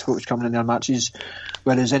predict what was coming in their matches,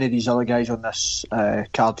 whereas any of these other guys on this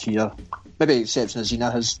card here, maybe exception of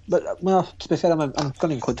Cena, but well, to be fair, I'm going to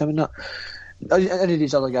include him in that. Any of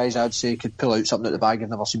these other guys, I'd say, could pull out something at the bag I've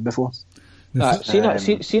never seen before.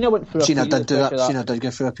 Cena went through a Cena period. Did do that. Cena did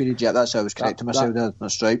go through a period. Yeah, that's how I was correcting myself there.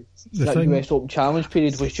 That's right. That US Open Challenge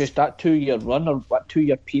period was just that 2-year run, or that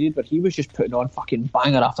 2-year period where he was just putting on fucking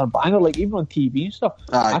banger after banger, like even on TV and stuff.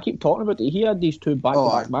 Aye. I keep talking about it. He had these 2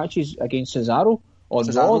 back-to-back matches against Cesaro on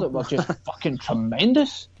Raw that were just fucking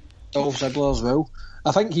tremendous. Dolph Ziggler as well.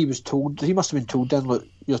 I think he must have been told then, look,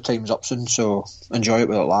 your time's up soon, so enjoy it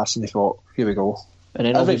while it lasts. And he thought, here we go. And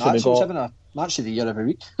then every obviously match, he was having a match of the year every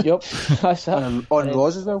week. Yep, that's it. On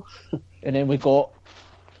Raws as well. And then we got,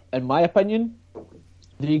 in my opinion,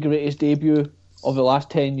 the greatest debut of the last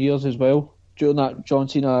 10 years as well, during that John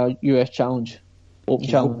Cena US Challenge, Open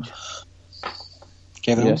Challenge.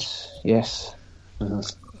 Kevin Owens? Yes.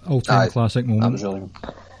 All-time classic moment. That was really...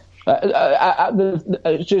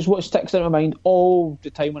 it's just what sticks in my mind all the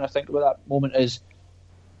time when I think about that moment is,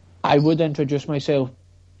 I would introduce myself,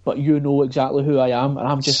 but you know exactly who I am, and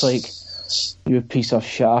I'm just like, you piece of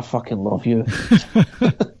shit, I fucking love you.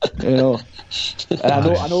 You know. And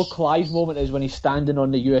I know Clive's moment is when he's standing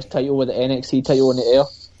on the US title with the NXT title in the air.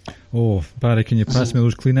 Oh, Barry, can you pass me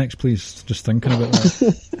those Kleenex, please? Just thinking about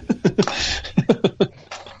that.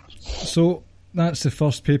 So that's the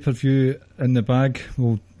first pay-per-view in the bag.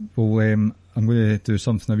 I'm going to do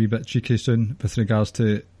something a wee bit cheeky soon with regards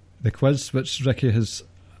to the quiz, which Ricky has.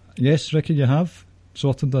 Yes, Ricky, you have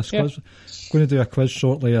sorted this quiz. I'm going to do a quiz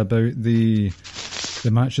shortly about the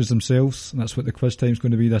matches themselves, and that's what the quiz time's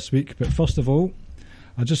going to be this week. But first of all,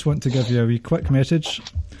 I just want to give you a wee quick message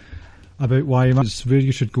about where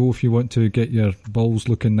you should go if you want to get your balls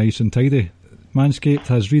looking nice and tidy. Manscaped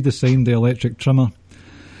has redesigned the electric trimmer.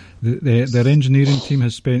 Their engineering team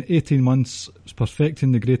has spent 18 months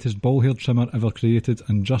perfecting the greatest ball hair trimmer ever created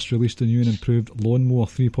and just released a new and improved Lawnmower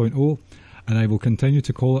 3.0, and I will continue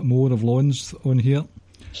to call it more of lawns on here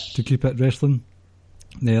to keep it wrestling.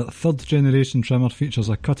 Their 3rd generation trimmer features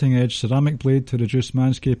a cutting edge ceramic blade to reduce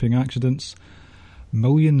manscaping accidents.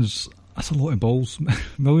 That's a lot of balls.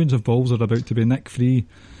 Millions of balls are about to be nick free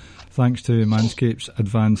thanks to Manscaped's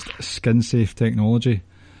advanced skin-safe technology.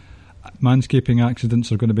 Manscaping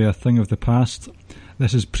accidents are going to be a thing of the past.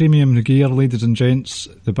 This is premium gear, ladies and gents.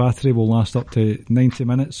 The battery will last up to 90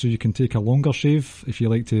 minutes, so you can take a longer shave if you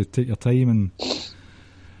like to take your time, and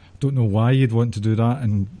don't know why you'd want to do that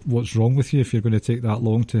and what's wrong with you if you're going to take that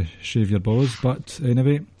long to shave your balls. But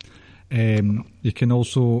anyway, you can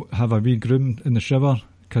also have a wee groom in the shower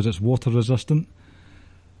because it's water resistant.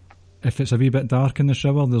 If it's a wee bit dark in the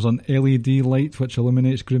shower, there's an LED light which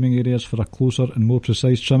illuminates grooming areas for a closer and more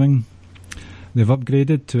precise trimming. They've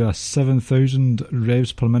upgraded to a 7,000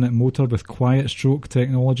 revs per minute motor with quiet stroke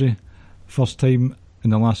technology. First time in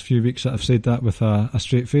the last few weeks that I've said that with a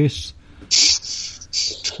straight face.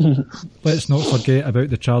 Let's not forget about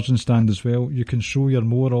the charging stand as well. You can show your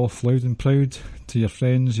mower off loud and proud to your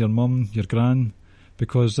friends, your mum, your gran,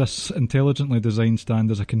 because this intelligently designed stand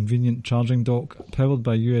is a convenient charging dock powered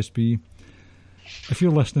by USB. If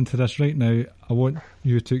you're listening to this right now, I want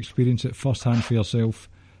you to experience it firsthand for yourself.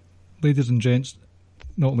 Ladies and gents,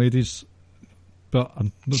 not ladies, but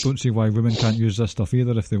I don't see why women can't use this stuff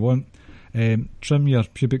either if they want. Trim your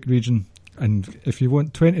pubic region, and if you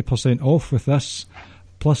want 20% off with this,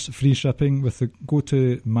 plus free shipping, go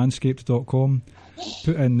to manscaped.com,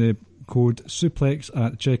 put in the code SUPLEX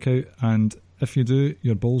at checkout, and if you do,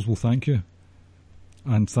 your balls will thank you.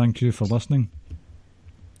 And thank you for listening.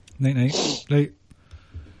 Night. Right.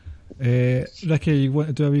 Ricky, you want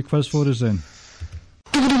to do a wee quiz for us then?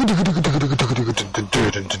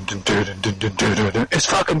 It's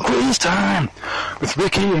fucking quiz time with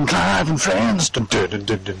Ricky and Clive and friends. A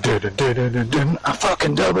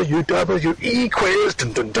fucking WWE quiz.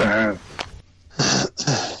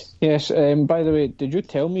 Yes, by the way, did you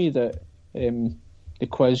tell me that the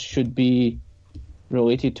quiz should be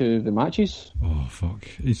related to the matches? Oh, fuck.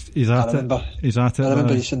 He's at it. He's at it. I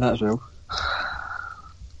remember you saying that as well.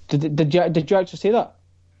 Did you actually say that?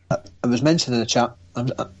 It was mentioned in the chat. I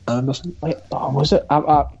remember saying. Wait, was it?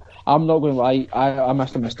 I'm not going to lie. I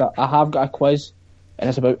must have missed that. I have got a quiz, and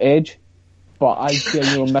it's about Edge, but I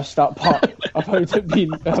genuinely missed that part about it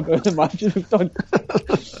being about the matches we've done.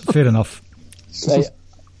 Fair enough. Right.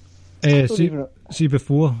 See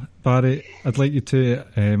before, Barry, I'd like you to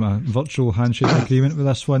a virtual handshake agreement with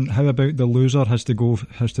this one. How about the loser has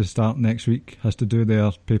to start next week, has to do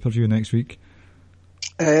their pay-per-view next week?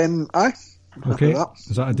 Aye. Okay,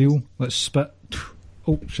 is that a deal? Let's spit.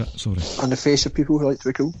 Oh, shit, sorry. On the face of people who like to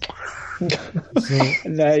be cool.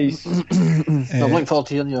 Nice. I'm looking forward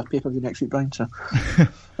to hearing your pay-per-view next week, Brian. So,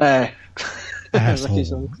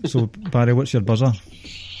 so Barry, what's your buzzer?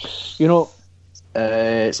 You know,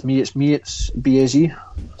 it's me, it's BAZ.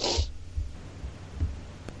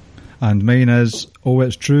 And mine is, oh,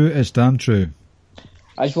 it's true, it's damn true.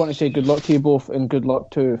 I just want to say good luck to you both, and good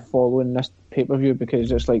luck to following this pay-per-view,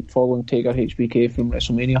 because it's like following Taker HBK from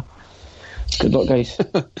WrestleMania. Good luck, guys.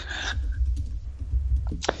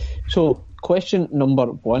 So, question number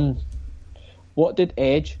 1. What did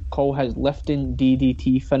Edge call his lifting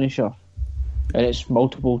DDT finisher? And it's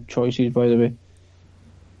multiple choices, by the way.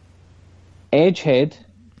 Edgehead,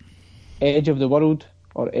 Edge of the World,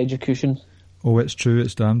 or Education? Oh, it's true,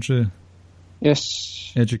 it's damn true.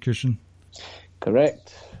 Yes. Education.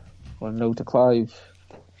 Correct. 1-0 to Clive.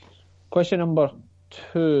 Question number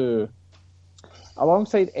 2.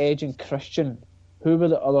 Alongside Edge and Christian, who were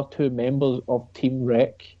the other 2 members of Team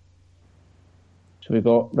Wreck? So we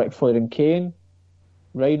got Ric Flair and Kane,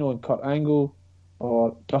 Rhino and Kurt Angle,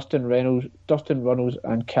 or Dustin Runnels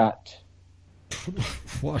and Kat.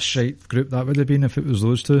 What a shite group that would have been if it was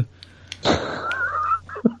those 2.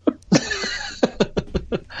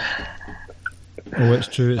 Oh, it's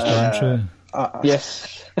true, it's damn true.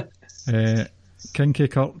 Yes. Kinky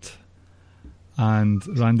Kurt and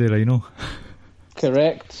Randy Rhino.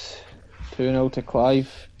 Correct. 2-0 to Clive.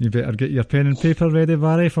 You better get your pen and paper ready,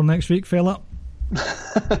 Barry, for next week, fella.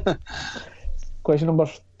 Question number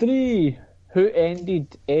 3. Who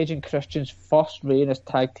ended Edge and Christian's first reign as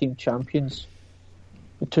tag team champions?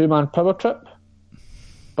 The 2-man power trip,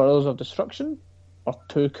 Brothers of Destruction, or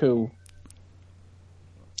Too Cool?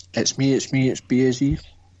 It's me, it's BAZ.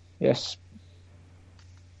 Yes.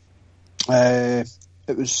 It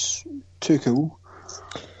was Too Cool.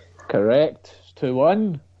 Correct.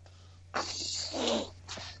 2-1.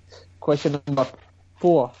 Question number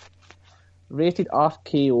 4. Rated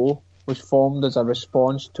RKO was formed as a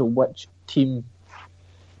response to which team?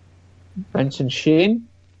 Vince and Shane,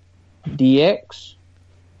 DX,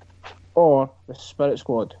 or the Spirit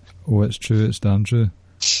Squad? Oh, it's true, it's damn true.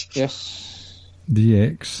 Yes.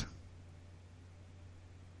 DX.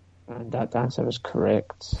 And that answer is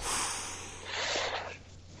correct.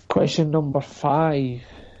 Question number 5.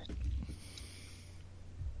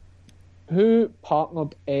 Who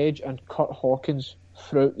partnered Edge and Kurt Hawkins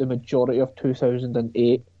throughout the majority of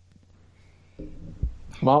 2008?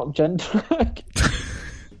 Mark Jindrak,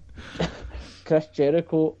 Chris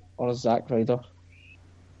Jericho, or Zack Ryder?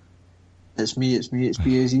 It's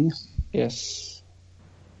BAZ. Yes.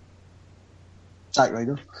 Zack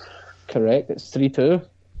Ryder. Correct, it's 3-2.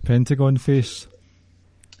 Pentagon face.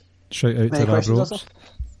 Shout out to Rob Ropes.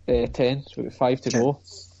 10, so we've got 5 to go.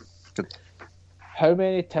 Good. How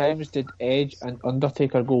many times did Edge and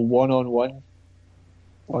Undertaker go one-on-one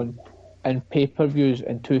in pay-per-views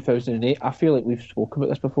in 2008? I feel like we've spoken about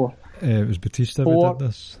this before. It was Batista who 4. did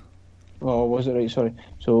this. Oh, was it right? Sorry.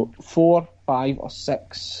 So 4, 5, or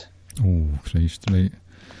 6? Oh, Christ, right.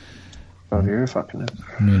 You're fucking it.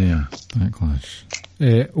 Mania, Backlash.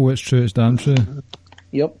 It's true, it's damn true.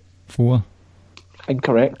 Yep. 4.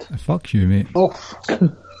 Incorrect. Fuck you, mate. Oh.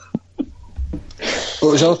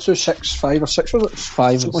 What was the other two? 6, 5 or 6 was it?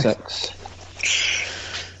 5 and 6.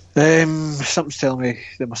 Something's telling me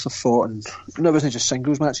they must have fought, and no, it wasn't just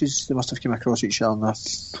singles matches. They must have come across each other.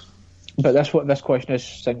 But that's what this question is: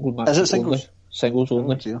 single matches. Is it singles? Only. Singles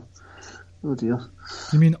only. Oh dear.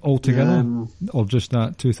 You mean altogether, or just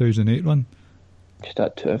that 2008 run? Just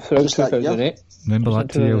that throughout 2008. Remember that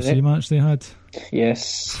TLC match they had?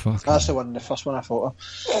 Yes. Fuck. That's the first one I fought her.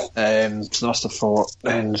 So they must have fought.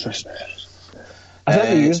 I think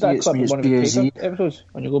we used that it's clip in one of the BAZ. episodes.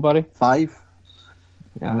 On you go, Barry. 5.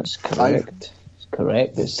 Yeah, that's correct. It's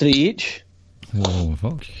correct. It's 3 each. Oh,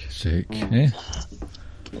 fuck's sake. Think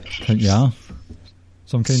you are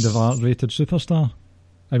some kind of art-rated superstar.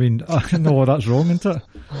 I mean, no, that's wrong, isn't it?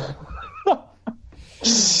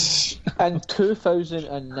 In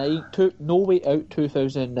 2009, No Way Out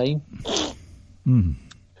 2009,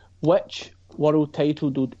 which world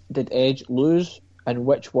title did Edge lose, and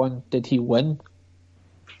which one did he win?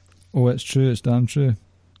 Oh, it's true, it's damn true.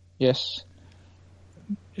 Yes.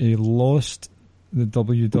 He lost the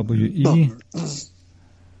WWE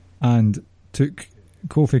and took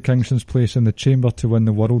Kofi Kingston's place in the chamber to win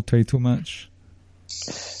the world title match.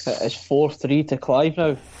 It is 4-3 to Clive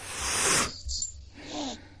now.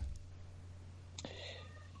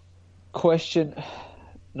 Question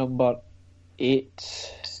number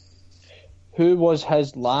 8. Who was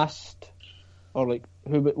his last, what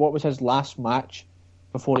was his last match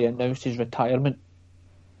before he announced his retirement?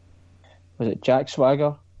 Was it Jack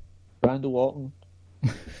Swagger, Randall Orton,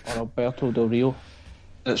 or Alberto Del Rio?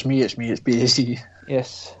 It's BAZ.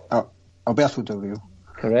 Yes. Alberto Del Rio.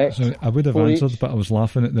 Correct. So I would have 4 answered, each. but I was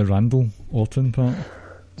laughing at the Randall Orton part.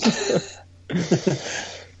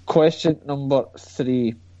 Question number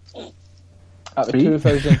 3. At the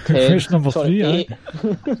 2010... Question number 3, 8.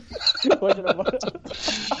 Question number...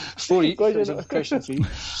 4 each. Question 3.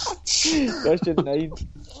 Question 9.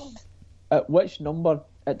 At which number,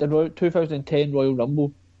 at the 2010 Royal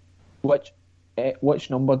Rumble, which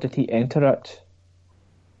number did he enter at?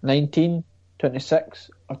 19,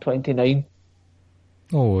 26, or 29?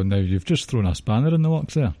 Oh, now you've just thrown a spanner in the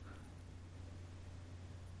works there.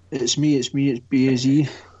 It's BAZ.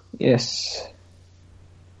 Yes.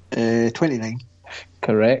 29.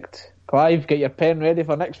 Correct. Clive, get your pen ready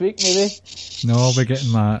for next week, maybe? No, I'll be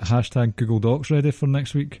getting my hashtag Google Docs ready for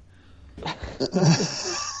next week.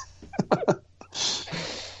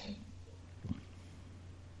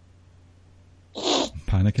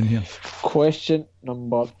 Panicking here. Question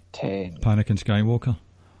number 10. Panicking Skywalker.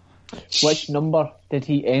 Which number did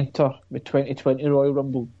he enter the 2020 Royal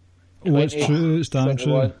Rumble? Oh, it's true, it's damn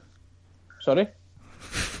 21. true. Sorry?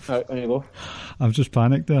 Alright, there you go. I've just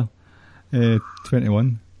panicked there.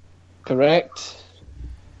 21. Correct.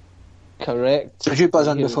 Did you buzz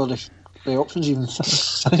in before the options even?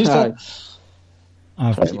 Aye.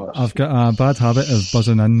 I've got a bad habit of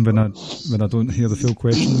buzzing in when I don't hear the full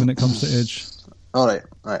question when it comes to Edge. Alright,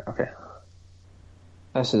 okay.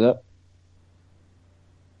 This is it.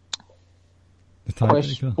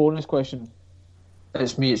 The bonus question.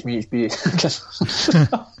 It's B.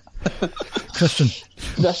 Question.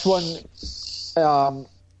 This one,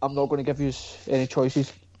 I'm not going to give you any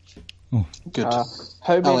choices. Oh, good.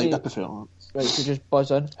 How many? I like that before. Right, so just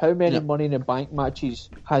buzz in. How many Money in the Bank matches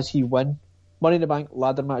has he won? Money in the Bank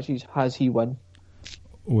ladder matches has he won?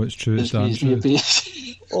 Oh, it's true. It's damn true.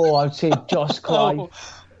 Oh, I'd say just Clive.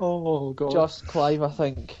 Oh God. Just Clive, I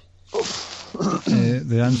think.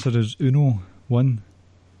 The answer is Uno. 1.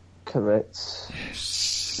 Correct.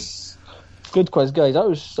 Yes. Good quiz, guys. That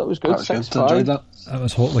was good. 6-5. That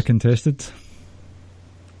was hotly contested.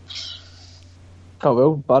 Oh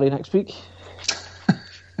well, Barry next week.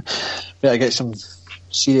 Better get some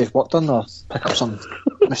serious work done or pick up some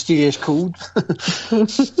mysterious cold.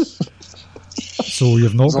 So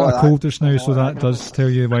you've not got a cold just now, so that does tell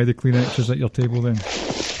you why the Kleenex is at your table then.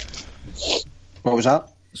 What was that?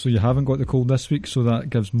 So you haven't got the cold this week, so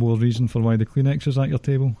that gives more reason for why the Kleenex is at your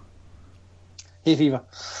table. Hay fever.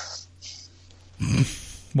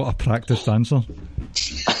 What a practiced answer.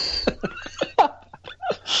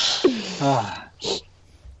 I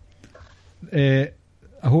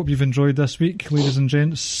hope you've enjoyed this week, ladies and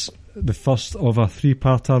gents. The first of a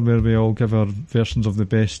 3-parter where we all give our versions of the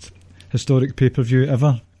best historic pay-per-view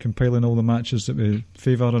ever, compiling all the matches that we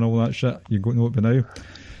favour and all that shit. You know it by now.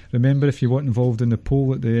 Remember, if you want involved in the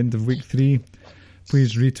poll at the end of week 3,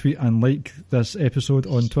 please retweet and like this episode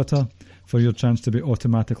on Twitter for your chance to be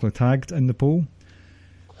automatically tagged in the poll.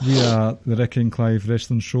 We are the Ricky and Clive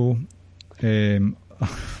Wrestling Show.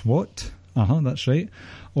 What? That's right.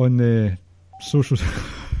 On the social...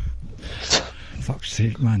 Fuck's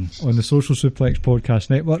sake, man. On the Social Suplex Podcast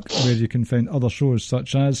Network, where you can find other shows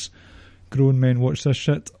such as Grown Men Watch This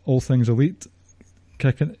Shit, All Things Elite,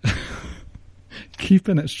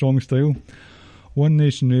 Keeping It Strong Style, One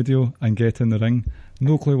Nation Radio, and Get in the Ring.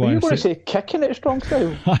 No clue why I want to say Kicking It Strong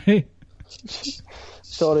Style? Aye.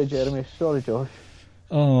 Sorry, Jeremy. Sorry, Josh.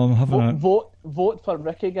 Oh, I'm having vote for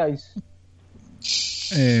Ricky, guys.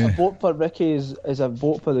 A vote for Ricky is a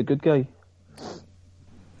vote for the good guy.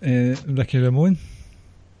 Ricky Ramone?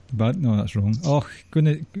 Bad? No, that's wrong. Oh,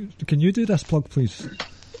 can you do this plug, please?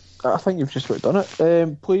 I think you've just about done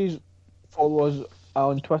it. Please follow us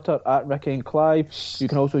on Twitter at Ricky and Clive. You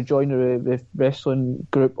can also join the wrestling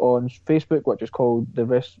group on Facebook, which is called the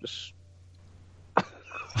Wrestling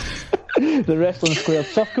Square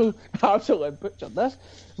Circle. Absolutely butchered this.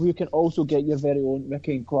 You can also get your very own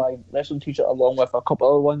Ricky and Clive wrestling t-shirt along with a couple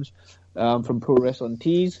other ones from Pro Wrestling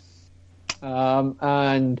Tees.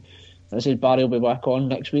 And as I said, Barry will be back on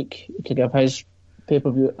next week to give his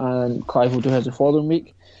pay-per-view, and Clive will do his the following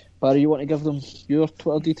week. Barry, you want to give them your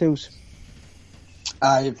Twitter details?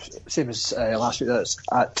 Same as last week, that's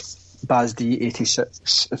at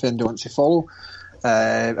BazD86 if anyone wants to follow.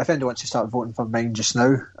 If anyone wants to start voting for mine just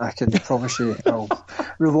now, I can promise you I'll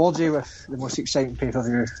reward you with the most exciting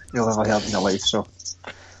pay-per-view you'll ever heard in your life, so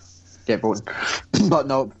get voting. But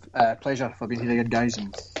no, pleasure for being here again, guys,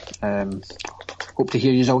 and hope to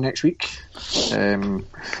hear you all next week. At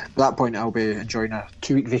that point I'll be enjoying a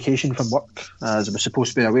 2-week vacation from work, as I was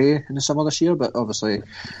supposed to be away in the summer this year, but obviously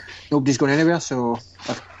nobody's going anywhere, so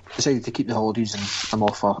I've decided to keep the holidays, and I'm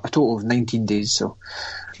off for a total of 19 days, so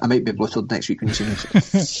I might be bluttered next week when you see me.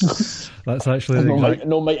 That's actually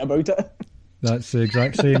no might about it. That's the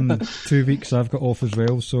exact same 2 weeks I've got off as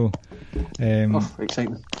well, so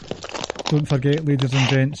exciting. Don't forget, ladies and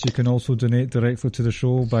gents, you can also donate directly to the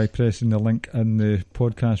show by pressing the link in the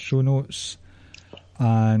podcast show notes,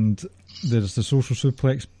 and there's the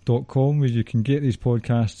socialsuplex.com where you can get these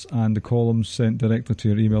podcasts and the columns sent directly to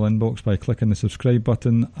your email inbox by clicking the subscribe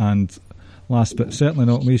button. And last but certainly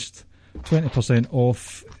not least, 20%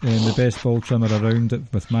 off the best ball trimmer around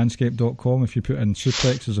with manscaped.com if you put in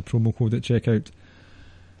suplex as a promo code at checkout.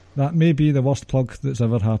 That may be the worst plug that's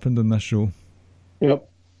ever happened on this show. Yep.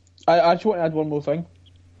 I just want to add one more thing.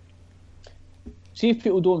 See, if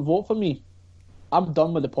people don't vote for me, I'm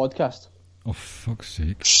done with the podcast. Oh, fuck's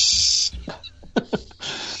sake.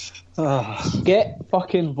 Get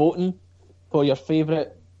fucking voting for your favourite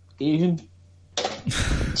Asian.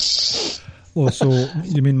 Oh, so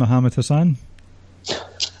you mean Mohammed Hassan?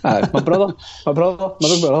 My big brother.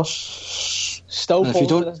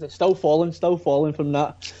 Still falling from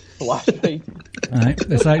that last night.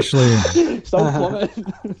 It's actually still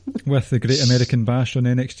plummeting. With the Great American Bash on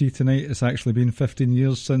NXT tonight, it's actually been 15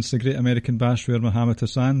 years since the Great American Bash, where Mohammed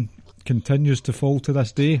Hassan continues to fall to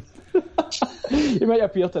this day. He might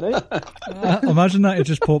appear tonight. Imagine that, it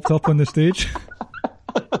just popped up on the stage.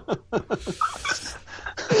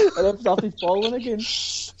 And then started falling again.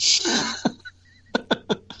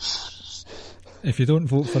 If you don't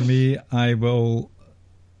vote for me, I will.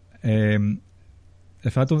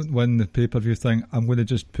 If I don't win the pay-per-view thing, I'm going to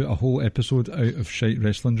just put a whole episode out of shite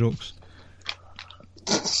wrestling jokes.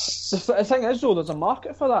 The thing is, though, there's a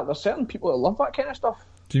market for that. There's certain people that love that kind of stuff.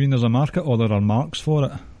 Do you mean there's a market, or there are marks for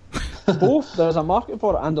it? Both. There's a market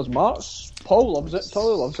for it and there's marks. Paul loves it.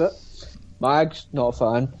 Tully loves it. Mags, not a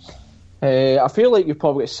fan. I feel like you've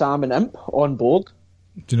probably got Sam and Imp on board.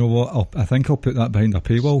 Do you know what? I think I'll put that behind a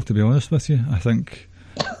paywall, to be honest with you. I think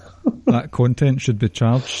that content should be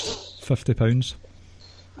charged £50.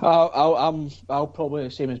 I'll probably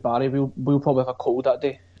the same as Barry. We'll probably have a cold that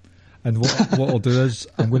day. And what I'll do is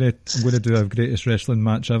I'm going to do a greatest wrestling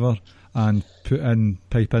match ever and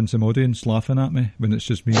pipe in some audience laughing at me when it's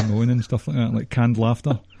just me moaning and stuff like that, like canned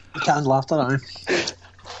laughter. Canned laughter, aye.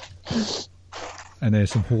 and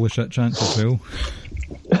some holy shit chants as well.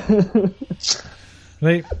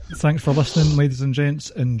 Right, thanks for listening, ladies and gents.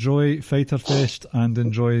 Enjoy Fighter Fest and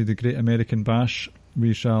enjoy the Great American Bash.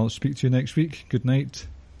 We shall speak to you next week. Good night.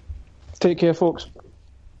 Take care, folks.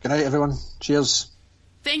 Good night, everyone. Cheers.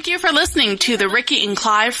 Thank you for listening to the Ricky and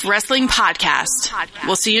Clive Wrestling Podcast.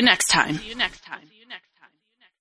 We'll see you next time.